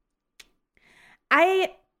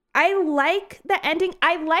I like the ending.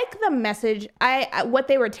 I like the message. What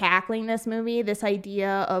they were tackling this movie, this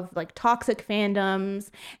idea of like toxic fandoms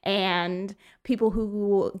and people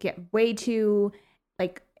who get way too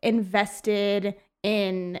like invested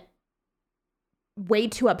in way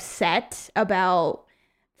too upset about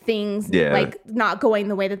things like not going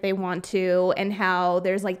the way that they want to, and how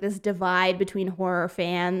there's like this divide between horror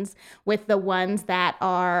fans with the ones that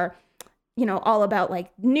are, you know, all about like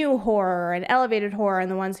new horror and elevated horror, and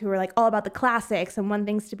the ones who are like all about the classics and want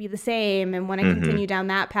things to be the same and want to continue down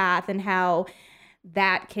that path, and how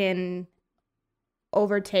that can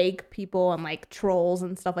overtake people and like trolls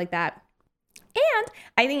and stuff like that. And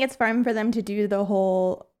I think it's fun for them to do the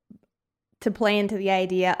whole, to play into the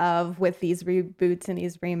idea of, with these reboots and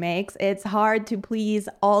these remakes, it's hard to please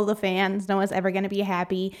all the fans. No one's ever going to be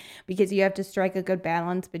happy, because you have to strike a good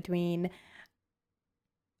balance between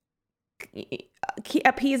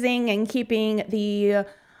appeasing and keeping the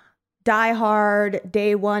diehard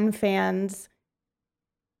day one fans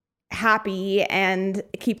happy and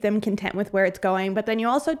keep them content with where it's going. But then you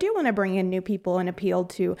also do want to bring in new people and appeal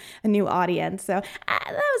to a new audience. So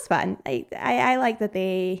that was fun. I like that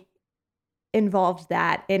they involved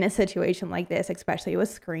that in a situation like this, especially with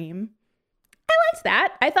Scream. I liked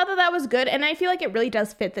that. I thought that that was good, and I feel like it really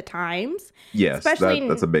does fit the times. Yes, especially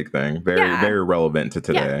that's a big thing. Very relevant to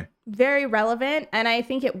today. Yeah, very relevant, and I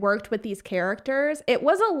think it worked with these characters. It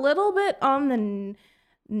was a little bit on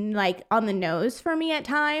the nose for me at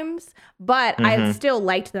times, but I still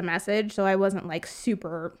liked the message, so I wasn't like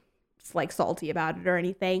super like salty about it or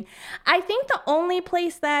anything. I think the only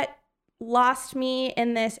place that lost me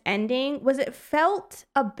in this ending was it felt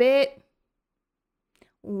a bit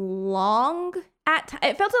long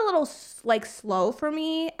it felt a little like slow for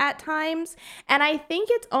me at times, and I think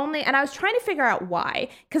it's only, and I was trying to figure out why,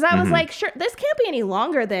 because I was like, sure, this can't be any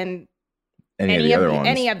longer than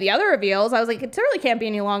any of the other reveals. I was like, it really can't be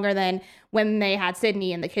any longer than when they had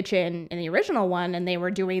Sydney in the kitchen in the original one and they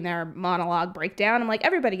were doing their monologue breakdown. I'm like,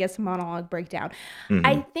 everybody gets a monologue breakdown.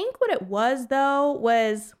 I think what it was, though,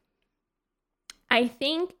 was I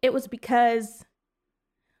think it was because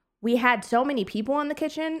we had so many people in the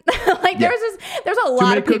kitchen. There's a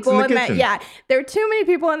lot of people in that. Yeah, there were too many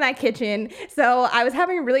people in that kitchen. So I was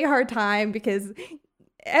having a really hard time because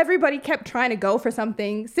everybody kept trying to go for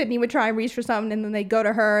something. Sydney would try and reach for something, and then they'd go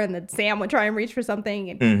to her, and then Sam would try and reach for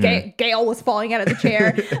something, and Gail was falling out of the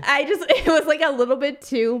chair. It was like a little bit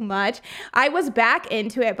too much. I was back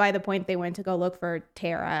into it by the point they went to go look for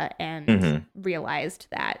Tara and realized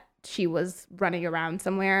that she was running around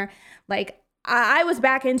somewhere. Like, I was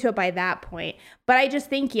back into it by that point. But I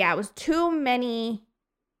just think, it was too many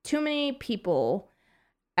people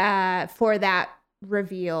for that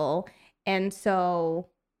reveal. And so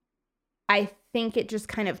I think it just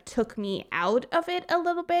kind of took me out of it a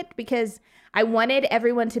little bit, because I wanted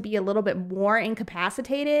everyone to be a little bit more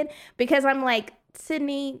incapacitated, because I'm like,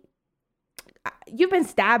 Sydney, you've been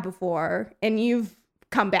stabbed before and you've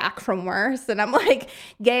come back from worse. And I'm like,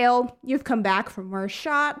 Gail, you've come back from worse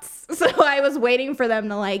shots. So I was waiting for them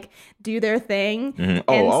to like do their thing.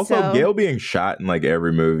 Also Gail being shot in like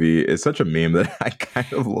every movie is such a meme that I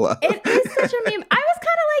kind of love. It is such a meme. I was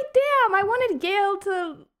kind of like, damn, I wanted Gail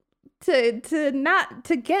to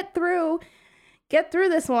get through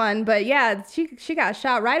this one, but yeah, she got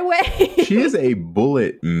shot right away. She is a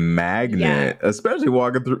bullet magnet, especially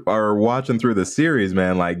watching through the series,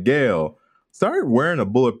 man. Like, Gail, start wearing a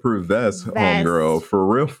bulletproof vest, homegirl, for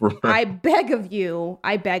real. I beg of you,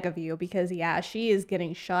 because she is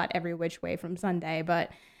getting shot every which way from Sunday. But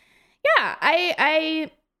yeah, I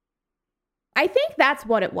think that's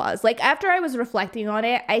what it was. Like, after I was reflecting on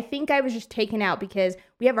it, I think I was just taken out because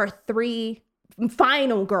we have our 3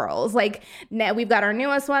 final girls. Like, now we've got our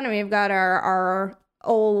newest one and we've got our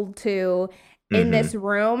old 2 in this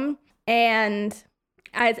room, and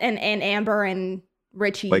Amber and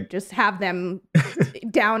Richie, like, just have them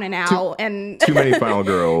down and out, and too many final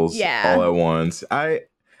girls all at once. I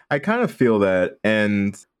kind of feel that,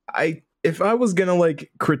 and if I was gonna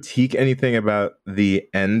like critique anything about the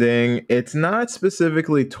ending, it's not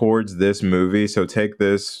specifically towards this movie, so take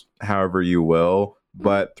this however you will.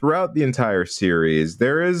 But throughout the entire series,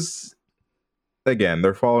 there is, again,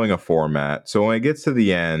 they're following a format. So when it gets to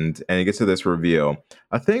the end and it gets to this reveal,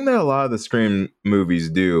 a thing that a lot of the Scream movies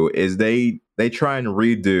do is they try and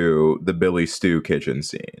redo the Billy Stu kitchen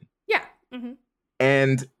scene. Yeah.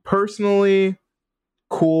 And personally,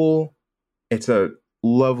 cool. It's a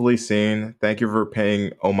lovely scene. Thank you for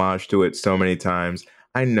paying homage to it so many times.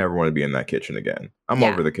 I never want to be in that kitchen again. I'm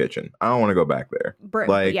over the kitchen. I don't want to go back there.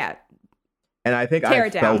 And I think I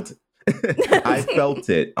felt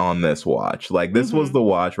it on this watch. Like, this was the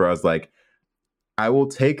watch where I was like, I will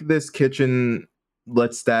take this kitchen,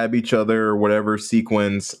 let's stab each other, whatever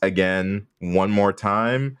sequence again, one more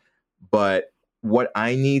time. But what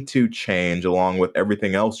I need to change, along with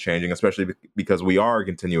everything else changing, especially because we are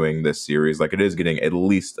continuing this series, like it is getting at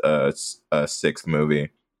least a sixth movie.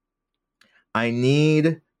 I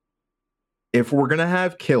need, if we're going to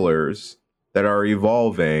have killers that are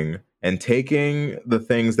evolving and taking the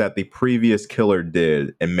things that the previous killer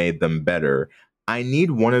did and made them better, I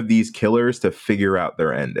need one of these killers to figure out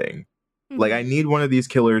their ending. Like, I need one of these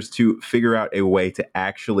killers to figure out a way to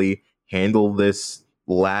actually handle this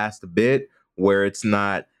last bit where it's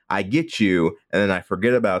not, I get you, and then I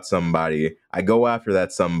forget about somebody, I go after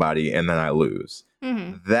that somebody, and then I lose.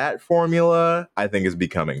 That formula, I think, is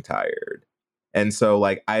becoming tired. And so,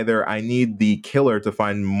 like, either I need the killer to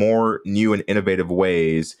find more new and innovative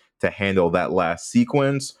ways to handle that last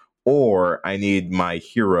sequence, or I need my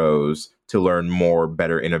heroes to learn more,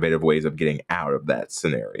 better, innovative ways of getting out of that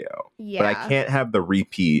scenario. Yeah. But I can't have the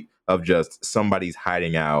repeat of just somebody's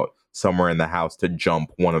hiding out somewhere in the house to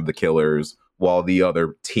jump one of the killers while the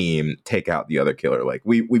other team take out the other killer. Like,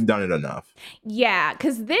 we've done it enough. Yeah,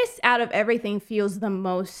 because this, out of everything, feels the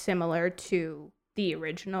most similar to the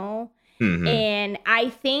original. And I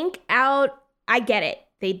think I get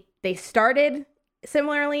it. They started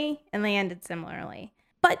similarly and they ended similarly.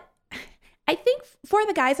 But I think for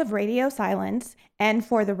the guys of Radio Silence and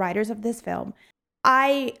for the writers of this film,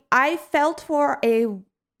 I felt for a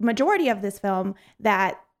majority of this film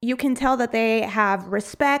that you can tell that they have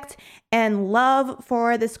respect and love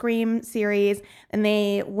for the Scream series, and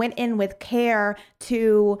they went in with care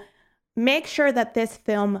to make sure that this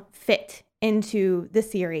film fit into the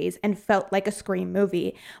series and felt like a Scream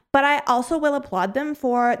movie. But I also will applaud them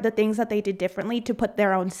for the things that they did differently to put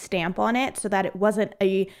their own stamp on it so that it wasn't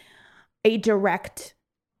a direct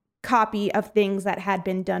copy of things that had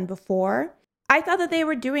been done before. I thought that they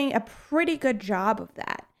were doing a pretty good job of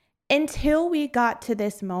that until we got to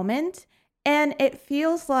this moment. And it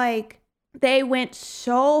feels like they went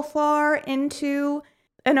so far into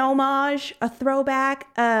an homage, a throwback,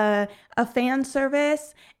 a fan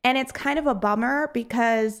service. And it's kind of a bummer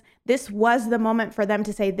because this was the moment for them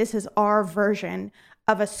to say, this is our version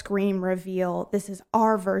of a Scream reveal. This is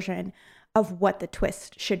our version of what the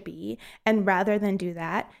twist should be. And rather than do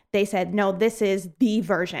that, they said, no, this is the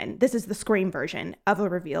version. This is the Scream version of a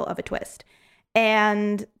reveal of a twist.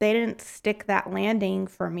 And they didn't stick that landing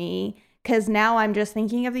for me because now I'm just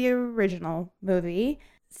thinking of the original movie.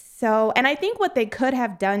 So, and I think what they could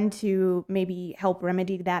have done to maybe help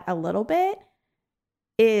remedy that a little bit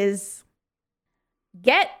is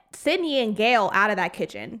get Sidney and Gale out of that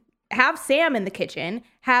kitchen. Have Sam in the kitchen.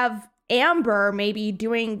 Have Amber maybe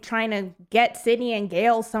trying to get Sidney and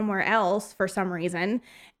Gale somewhere else for some reason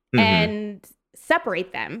and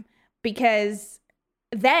separate them, because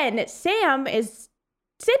then Sam is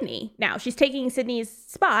Sidney now. She's taking Sidney's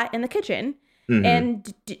spot in the kitchen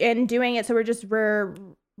and doing it. So we're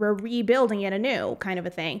rebuilding it anew, kind of a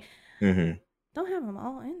thing. Don't have them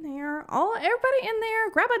all in there. Everybody in there.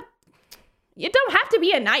 It don't have to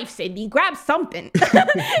be a knife, Sidney. Grab something.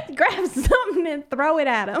 Grab something and throw it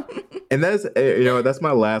at him. And that's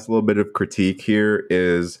my last little bit of critique here,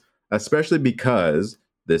 is especially because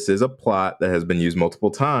this is a plot that has been used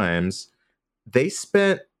multiple times. They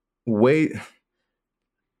spent let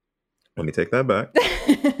me take that back.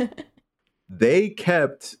 They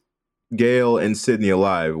kept Gale and Sidney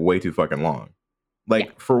alive way too fucking long.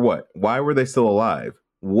 For what? Why were they still alive?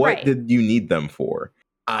 What did you need them for?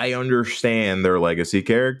 I understand they're legacy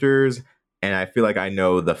characters, and I feel like I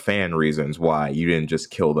know the fan reasons why you didn't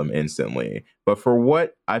just kill them instantly. But for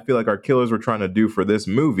what I feel like our killers were trying to do for this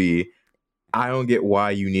movie, I don't get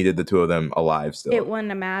why you needed the two of them alive still. It wouldn't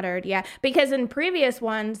have mattered, yeah. Because in previous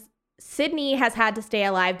ones, Sidney has had to stay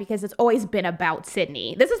alive because it's always been about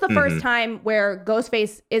Sidney. This is the first time where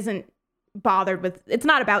Ghostface isn't bothered with, it's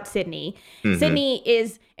not about Sidney. Sidney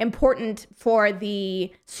is important for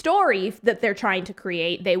the story that they're trying to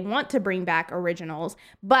create. They want to bring back originals,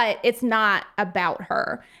 but it's not about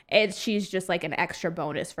her. She's just like an extra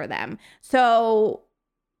bonus for them. So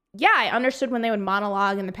yeah, I understood when they would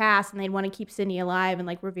monologue in the past and they'd want to keep Sidney alive and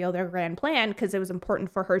like reveal their grand plan because it was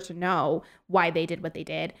important for her to know why they did what they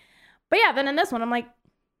did. But yeah, then in this one, I'm like,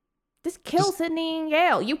 just kill Sidney and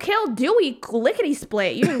Gale. You killed Dewey lickety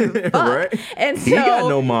split. You didn't give a fuck. Right? And so he got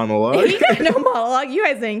no monologue. You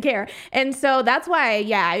guys didn't care. And so that's why,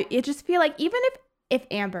 yeah, it just feel like even if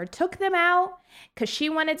Amber took them out because she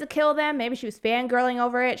wanted to kill them, maybe she was fangirling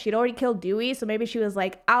over it. She'd already killed Dewey, so maybe she was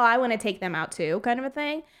like, oh, I want to take them out too, kind of a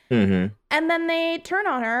thing. And then they turn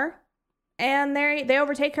on her and they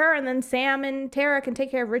overtake her, and then Sam and Tara can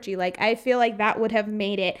take care of Richie. Like, I feel like that would have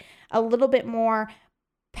made it a little bit more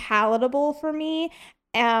palatable for me.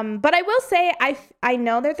 But I will say I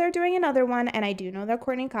know that they're doing another one, and I do know that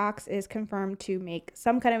Courtney Cox is confirmed to make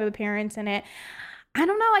some kind of appearance in it. I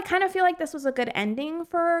don't know. I kind of feel like this was a good ending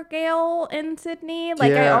for Gale and Sydney.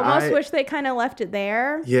 Like, I almost wish they kind of left it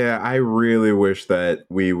there. Yeah, I really wish that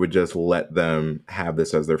we would just let them have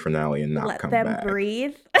this as their finale and not come back. Let them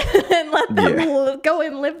breathe and let them go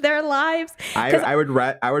and live their lives. I would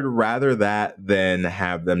rather that than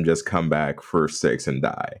have them just come back for 6 and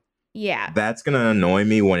die. Yeah. That's going to annoy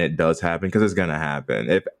me when it does happen, because it's going to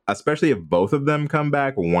happen. Especially if both of them come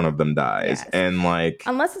back, one of them dies. Yes. And like,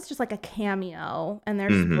 unless it's just like a cameo and they're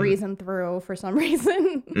just breezing through for some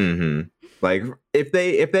reason. Like if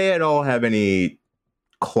they at all have any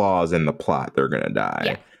claws in the plot, they're going to die.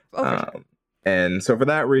 Yeah. Oh, for sure. And so for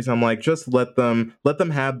that reason, I'm like, just let them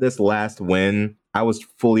have this last win. I was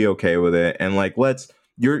fully okay with it. And like,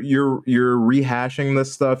 You're rehashing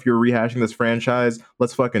this stuff. You're rehashing this franchise.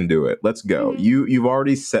 Let's fucking do it. Let's go. You've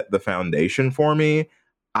already set the foundation for me.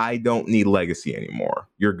 I don't need legacy anymore.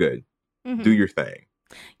 You're good. Do your thing.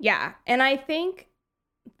 Yeah, and I think,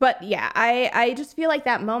 but yeah, I just feel like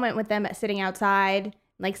that moment with them sitting outside,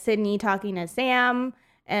 like Sydney talking to Sam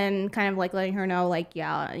and kind of like letting her know, like,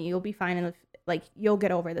 yeah, you'll be fine, like you'll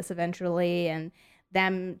get over this eventually, and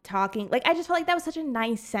them talking, like, I just felt like that was such a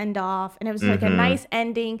nice send-off, and it was like a nice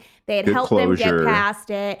ending. They had helped them get past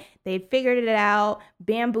it. They'd figured it out.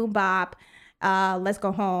 Bam, boom, bop. Let's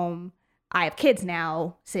go home. I have kids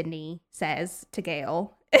now, Sydney says to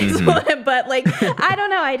Gale. But like, I don't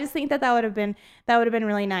know. I just think that would have been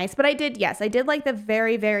really nice. But I did like the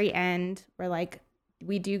very, very end where like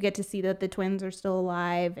we do get to see that the twins are still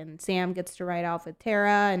alive, and Sam gets to ride off with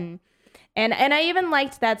Tara, and I even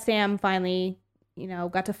liked that Sam finally,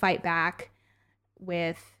 got to fight back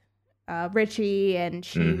with Richie, and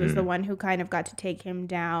she was the one who kind of got to take him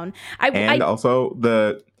down. Also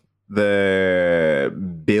the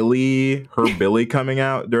Billy coming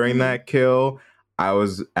out during that kill, I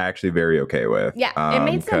was actually very okay with. Yeah, it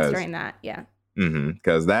made sense during that. Yeah.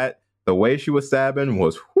 Because the way she was stabbing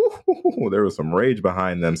was, there was some rage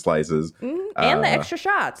behind them slices. And the extra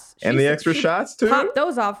shots. The extra shots too. Pop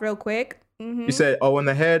those off real quick. You said, in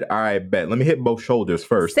the head? All right, bet. Let me hit both shoulders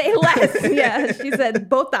first. Say less. Yeah, she said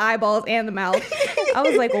both the eyeballs and the mouth. I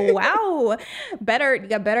was like, wow, you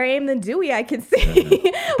got better aim than Dewey, I can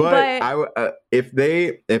see. But if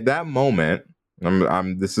that moment,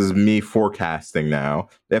 this is me forecasting now,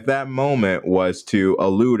 if that moment was to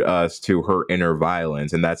allude us to her inner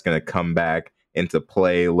violence, and that's going to come back into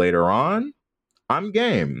play later on, I'm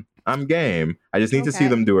game. I just need to see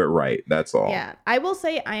them do it right. That's all. Yeah. I will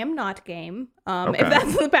say I am not game. If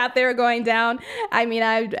that's the path they were going down, I mean,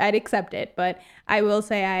 I'd accept it. But I will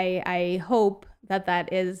say I hope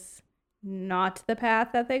that is not the path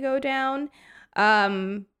that they go down.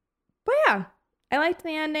 But yeah, I liked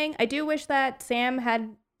the ending. I do wish that Sam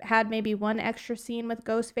had maybe one extra scene with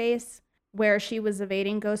Ghostface where she was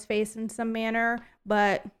evading Ghostface in some manner.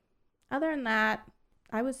 But other than that,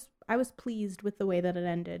 I was pleased with the way that it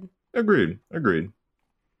ended. Agreed.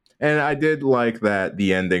 And I did like that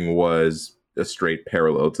the ending was a straight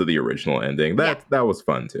parallel to the original ending. That was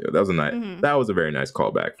fun too. That was that was a very nice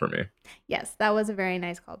callback for me. Yes, that was a very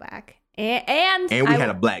nice callback. And we had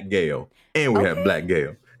a black Gale. And we had a black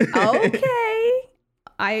Gale. Okay.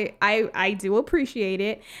 I do appreciate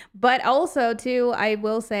it. But also too, I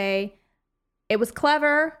will say it was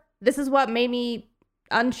clever. This is what made me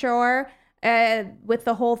unsure. With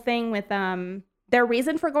the whole thing with their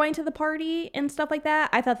reason for going to the party and stuff like that,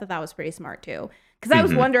 I thought that was pretty smart too. Because I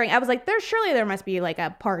was wondering, I was like, there must be like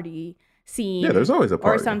a party scene. Yeah, there's always a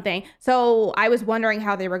party. Or something. So I was wondering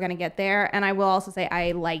how they were going to get there. And I will also say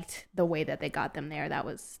I liked the way that they got them there. That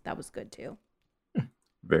was good too.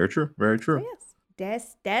 Very true. Very true. So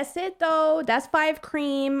yes. That's it though. That's 5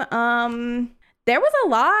 Cream. There was a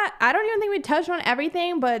lot. I don't even think we touched on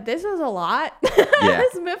everything, but this is a lot. Yeah.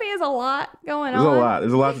 This movie is a lot going on.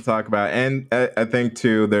 There's a lot to talk about. And I think,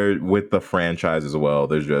 too, there with the franchise as well,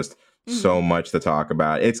 there's just so much to talk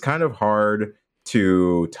about. It's kind of hard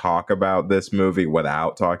to talk about this movie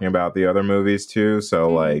without talking about the other movies, too. So,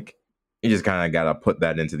 like, you just kind of got to put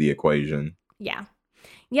that into the equation. Yeah.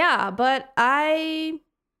 Yeah, but I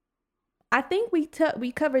think we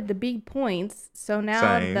covered the big points. So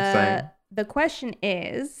now the question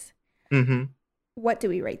is, what do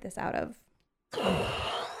we rate this out of? Damn.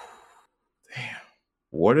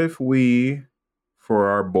 What if we, for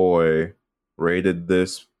our boy, rated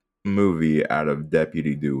this movie out of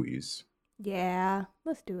Deputy Dewey's? Yeah,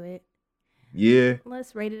 let's do it. Yeah.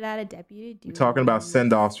 Let's rate it out of Deputy Dewey. We're talking about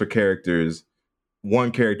send-offs for characters.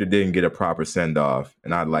 one character didn't get a proper send off,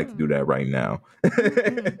 and I'd like to do that right now.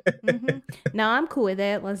 No, I'm cool with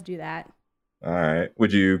it. Let's do that. All right.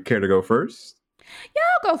 Would you care to go first? Yeah,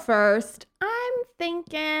 I'll go first. I'm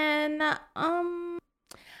thinking, I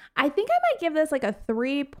think I might give this like a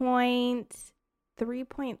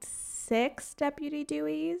 3.6 Deputy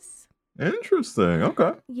Deweys. Interesting.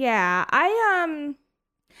 Okay. Yeah, I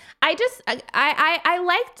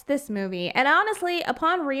liked this movie, and honestly,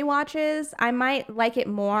 upon rewatches, I might like it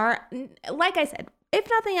more. Like I said, if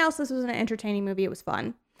nothing else, this was an entertaining movie. It was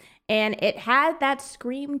fun, and it had that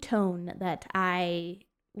Scream tone that I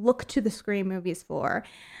look to the Scream movies for.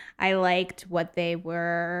 I liked what they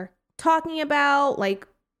were talking about, like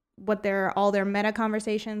what all their meta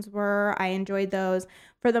conversations were. I enjoyed those.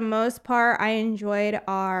 For the most part, I enjoyed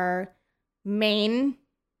our main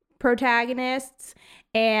protagonists,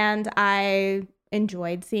 and I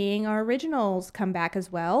enjoyed seeing our originals come back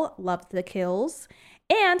as well. Loved the kills.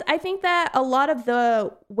 And I think that a lot of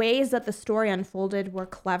the ways that the story unfolded were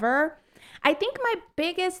clever. I think my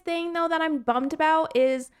biggest thing, though, that I'm bummed about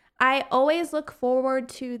is I always look forward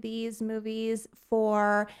to these movies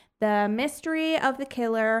for the mystery of the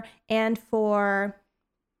killer and for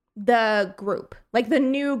the group, like the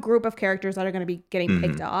new group of characters that are going to be getting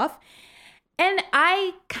picked off. And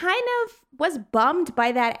I kind of was bummed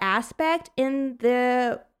by that aspect, in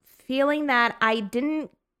the feeling that I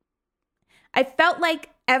felt like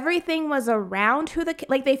everything was around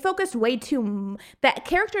they focused way too, that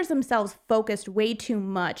characters themselves focused way too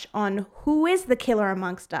much on who is the killer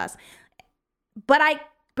amongst us. But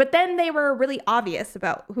then they were really obvious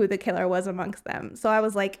about who the killer was amongst them. So I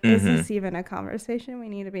was like, is this even a conversation we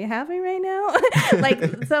need to be having right now?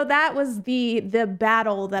 So that was the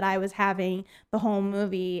battle that I was having the whole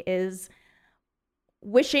movie, is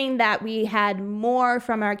wishing that we had more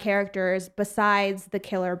from our characters besides the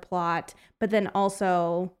killer plot, but then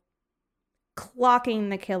also clocking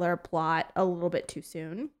the killer plot a little bit too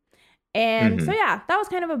soon. And so, yeah, that was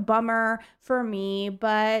kind of a bummer for me,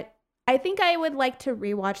 but I think I would like to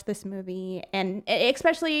rewatch this movie, and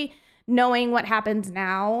especially knowing what happens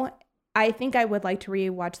now, I think I would like to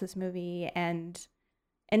rewatch this movie and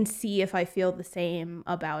see if I feel the same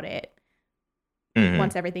about it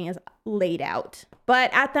once everything is laid out.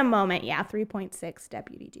 But at the moment, yeah, 3.6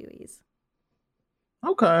 Deputy Deweys.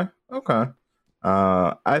 Okay.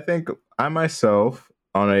 I think I myself,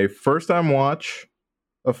 on a first-time watch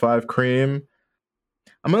of 5 Cream,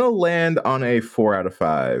 I'm going to land on a 4 out of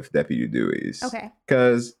 5 Deputy Deweys. Okay.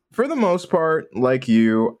 Because for the most part, like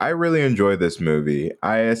you, I really enjoy this movie.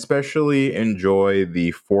 I especially enjoy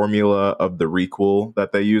the formula of the requel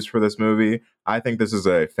that they use for this movie. I think this is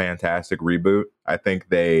a fantastic reboot. I think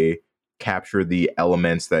they capture the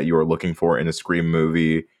elements that you are looking for in a Scream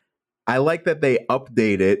movie. I like that they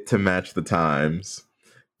update it to match the times.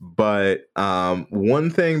 But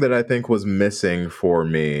one thing that I think was missing for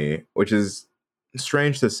me, which is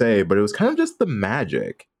strange to say, but it was kind of just the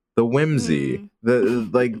magic, the whimsy,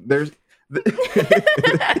 there's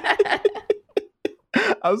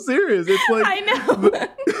I'm serious. It's like, I know.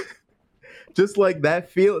 Just like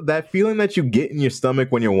that feeling that you get in your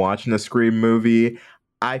stomach when you're watching a Scream movie.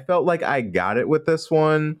 I felt like I got it with this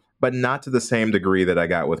one, but not to the same degree that I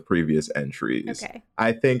got with previous entries. Okay.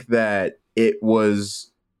 I think that it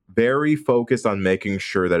was very focused on making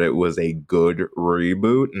sure that it was a good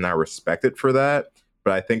reboot, and I respect it for that.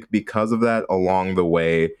 But I think because of that, along the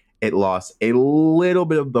way, it lost a little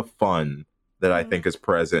bit of the fun that I think is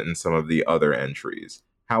present in some of the other entries.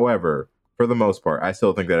 However, for the most part, I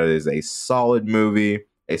still think that it is a solid movie,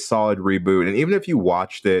 a solid reboot. And even if you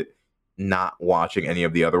watched it not watching any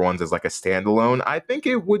of the other ones as like a standalone, I think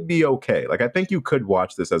it would be okay. Like, I think you could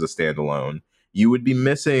watch this as a standalone. You would be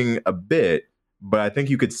missing a bit, but I think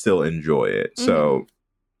you could still enjoy it. So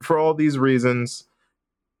for all these reasons,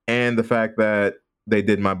 and the fact that they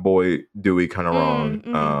did my boy Dewey kind of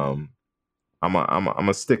wrong, I'm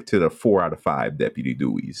gonna stick to the 4 out of 5 Deputy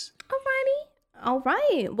Deweys. All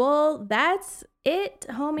right. Well, that's it,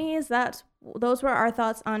 homies. Those were our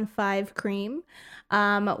thoughts on 5 Cream.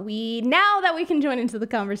 Now that we can join into the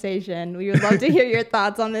conversation, we would love to hear your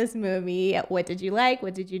thoughts on this movie. What did you like?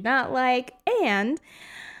 What did you not like? And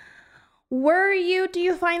do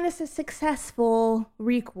you find this a successful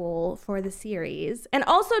requel for the series? And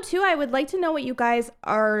also, too, I would like to know what you guys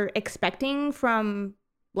are expecting from,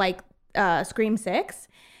 like, Scream 6.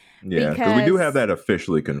 Yeah, because we do have that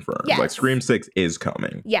officially confirmed. Yes. Like Scream 6 is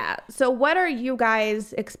coming. Yeah. So what are you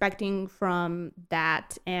guys expecting from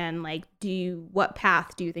that? And like, what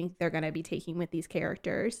path do you think they're going to be taking with these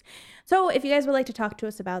characters? So if you guys would like to talk to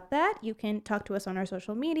us about that, you can talk to us on our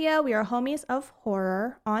social media. We are Homies of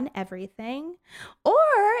Horror on everything. Or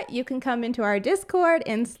you can come into our Discord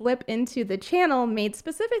and slip into the channel made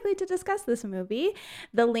specifically to discuss this movie.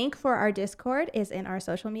 The link for our Discord is in our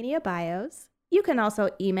social media bios. You can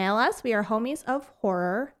also email us. We are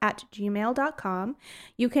homiesofhorror@gmail.com.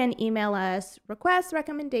 You can email us requests,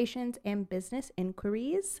 recommendations, and business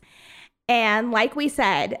inquiries. And like we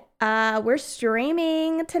said, we're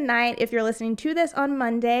streaming tonight. If you're listening to this on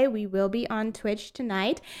Monday, we will be on Twitch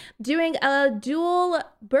tonight doing a dual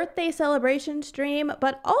birthday celebration stream,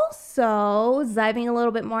 but also diving a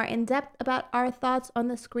little bit more in depth about our thoughts on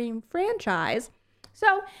the Scream franchise.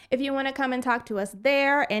 So if you want to come and talk to us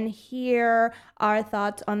there and hear our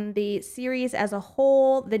thoughts on the series as a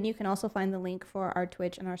whole, then you can also find the link for our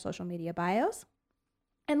Twitch and our social media bios.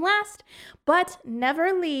 And last but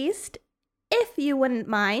never least, if you wouldn't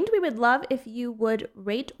mind, we would love if you would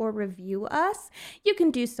rate or review us. You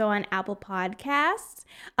can do so on Apple Podcasts.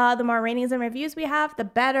 The more ratings and reviews we have, the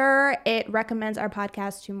better. It recommends our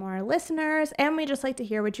podcast to more listeners, and we just like to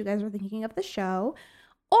hear what you guys are thinking of the show.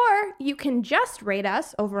 Or you can just rate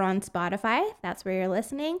us over on Spotify. If that's where you're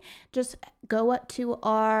listening. Just go to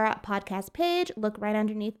our podcast page, look right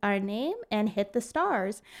underneath our name, and hit the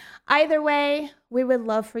stars. Either way, we would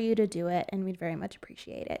love for you to do it, and we'd very much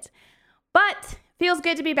appreciate it. But feels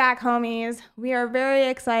good to be back, homies. We are very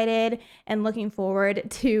excited and looking forward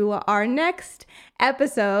to our next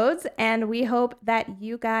episodes, and we hope that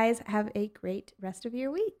you guys have a great rest of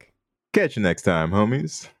your week. Catch you next time,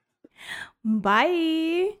 homies.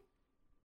 Bye.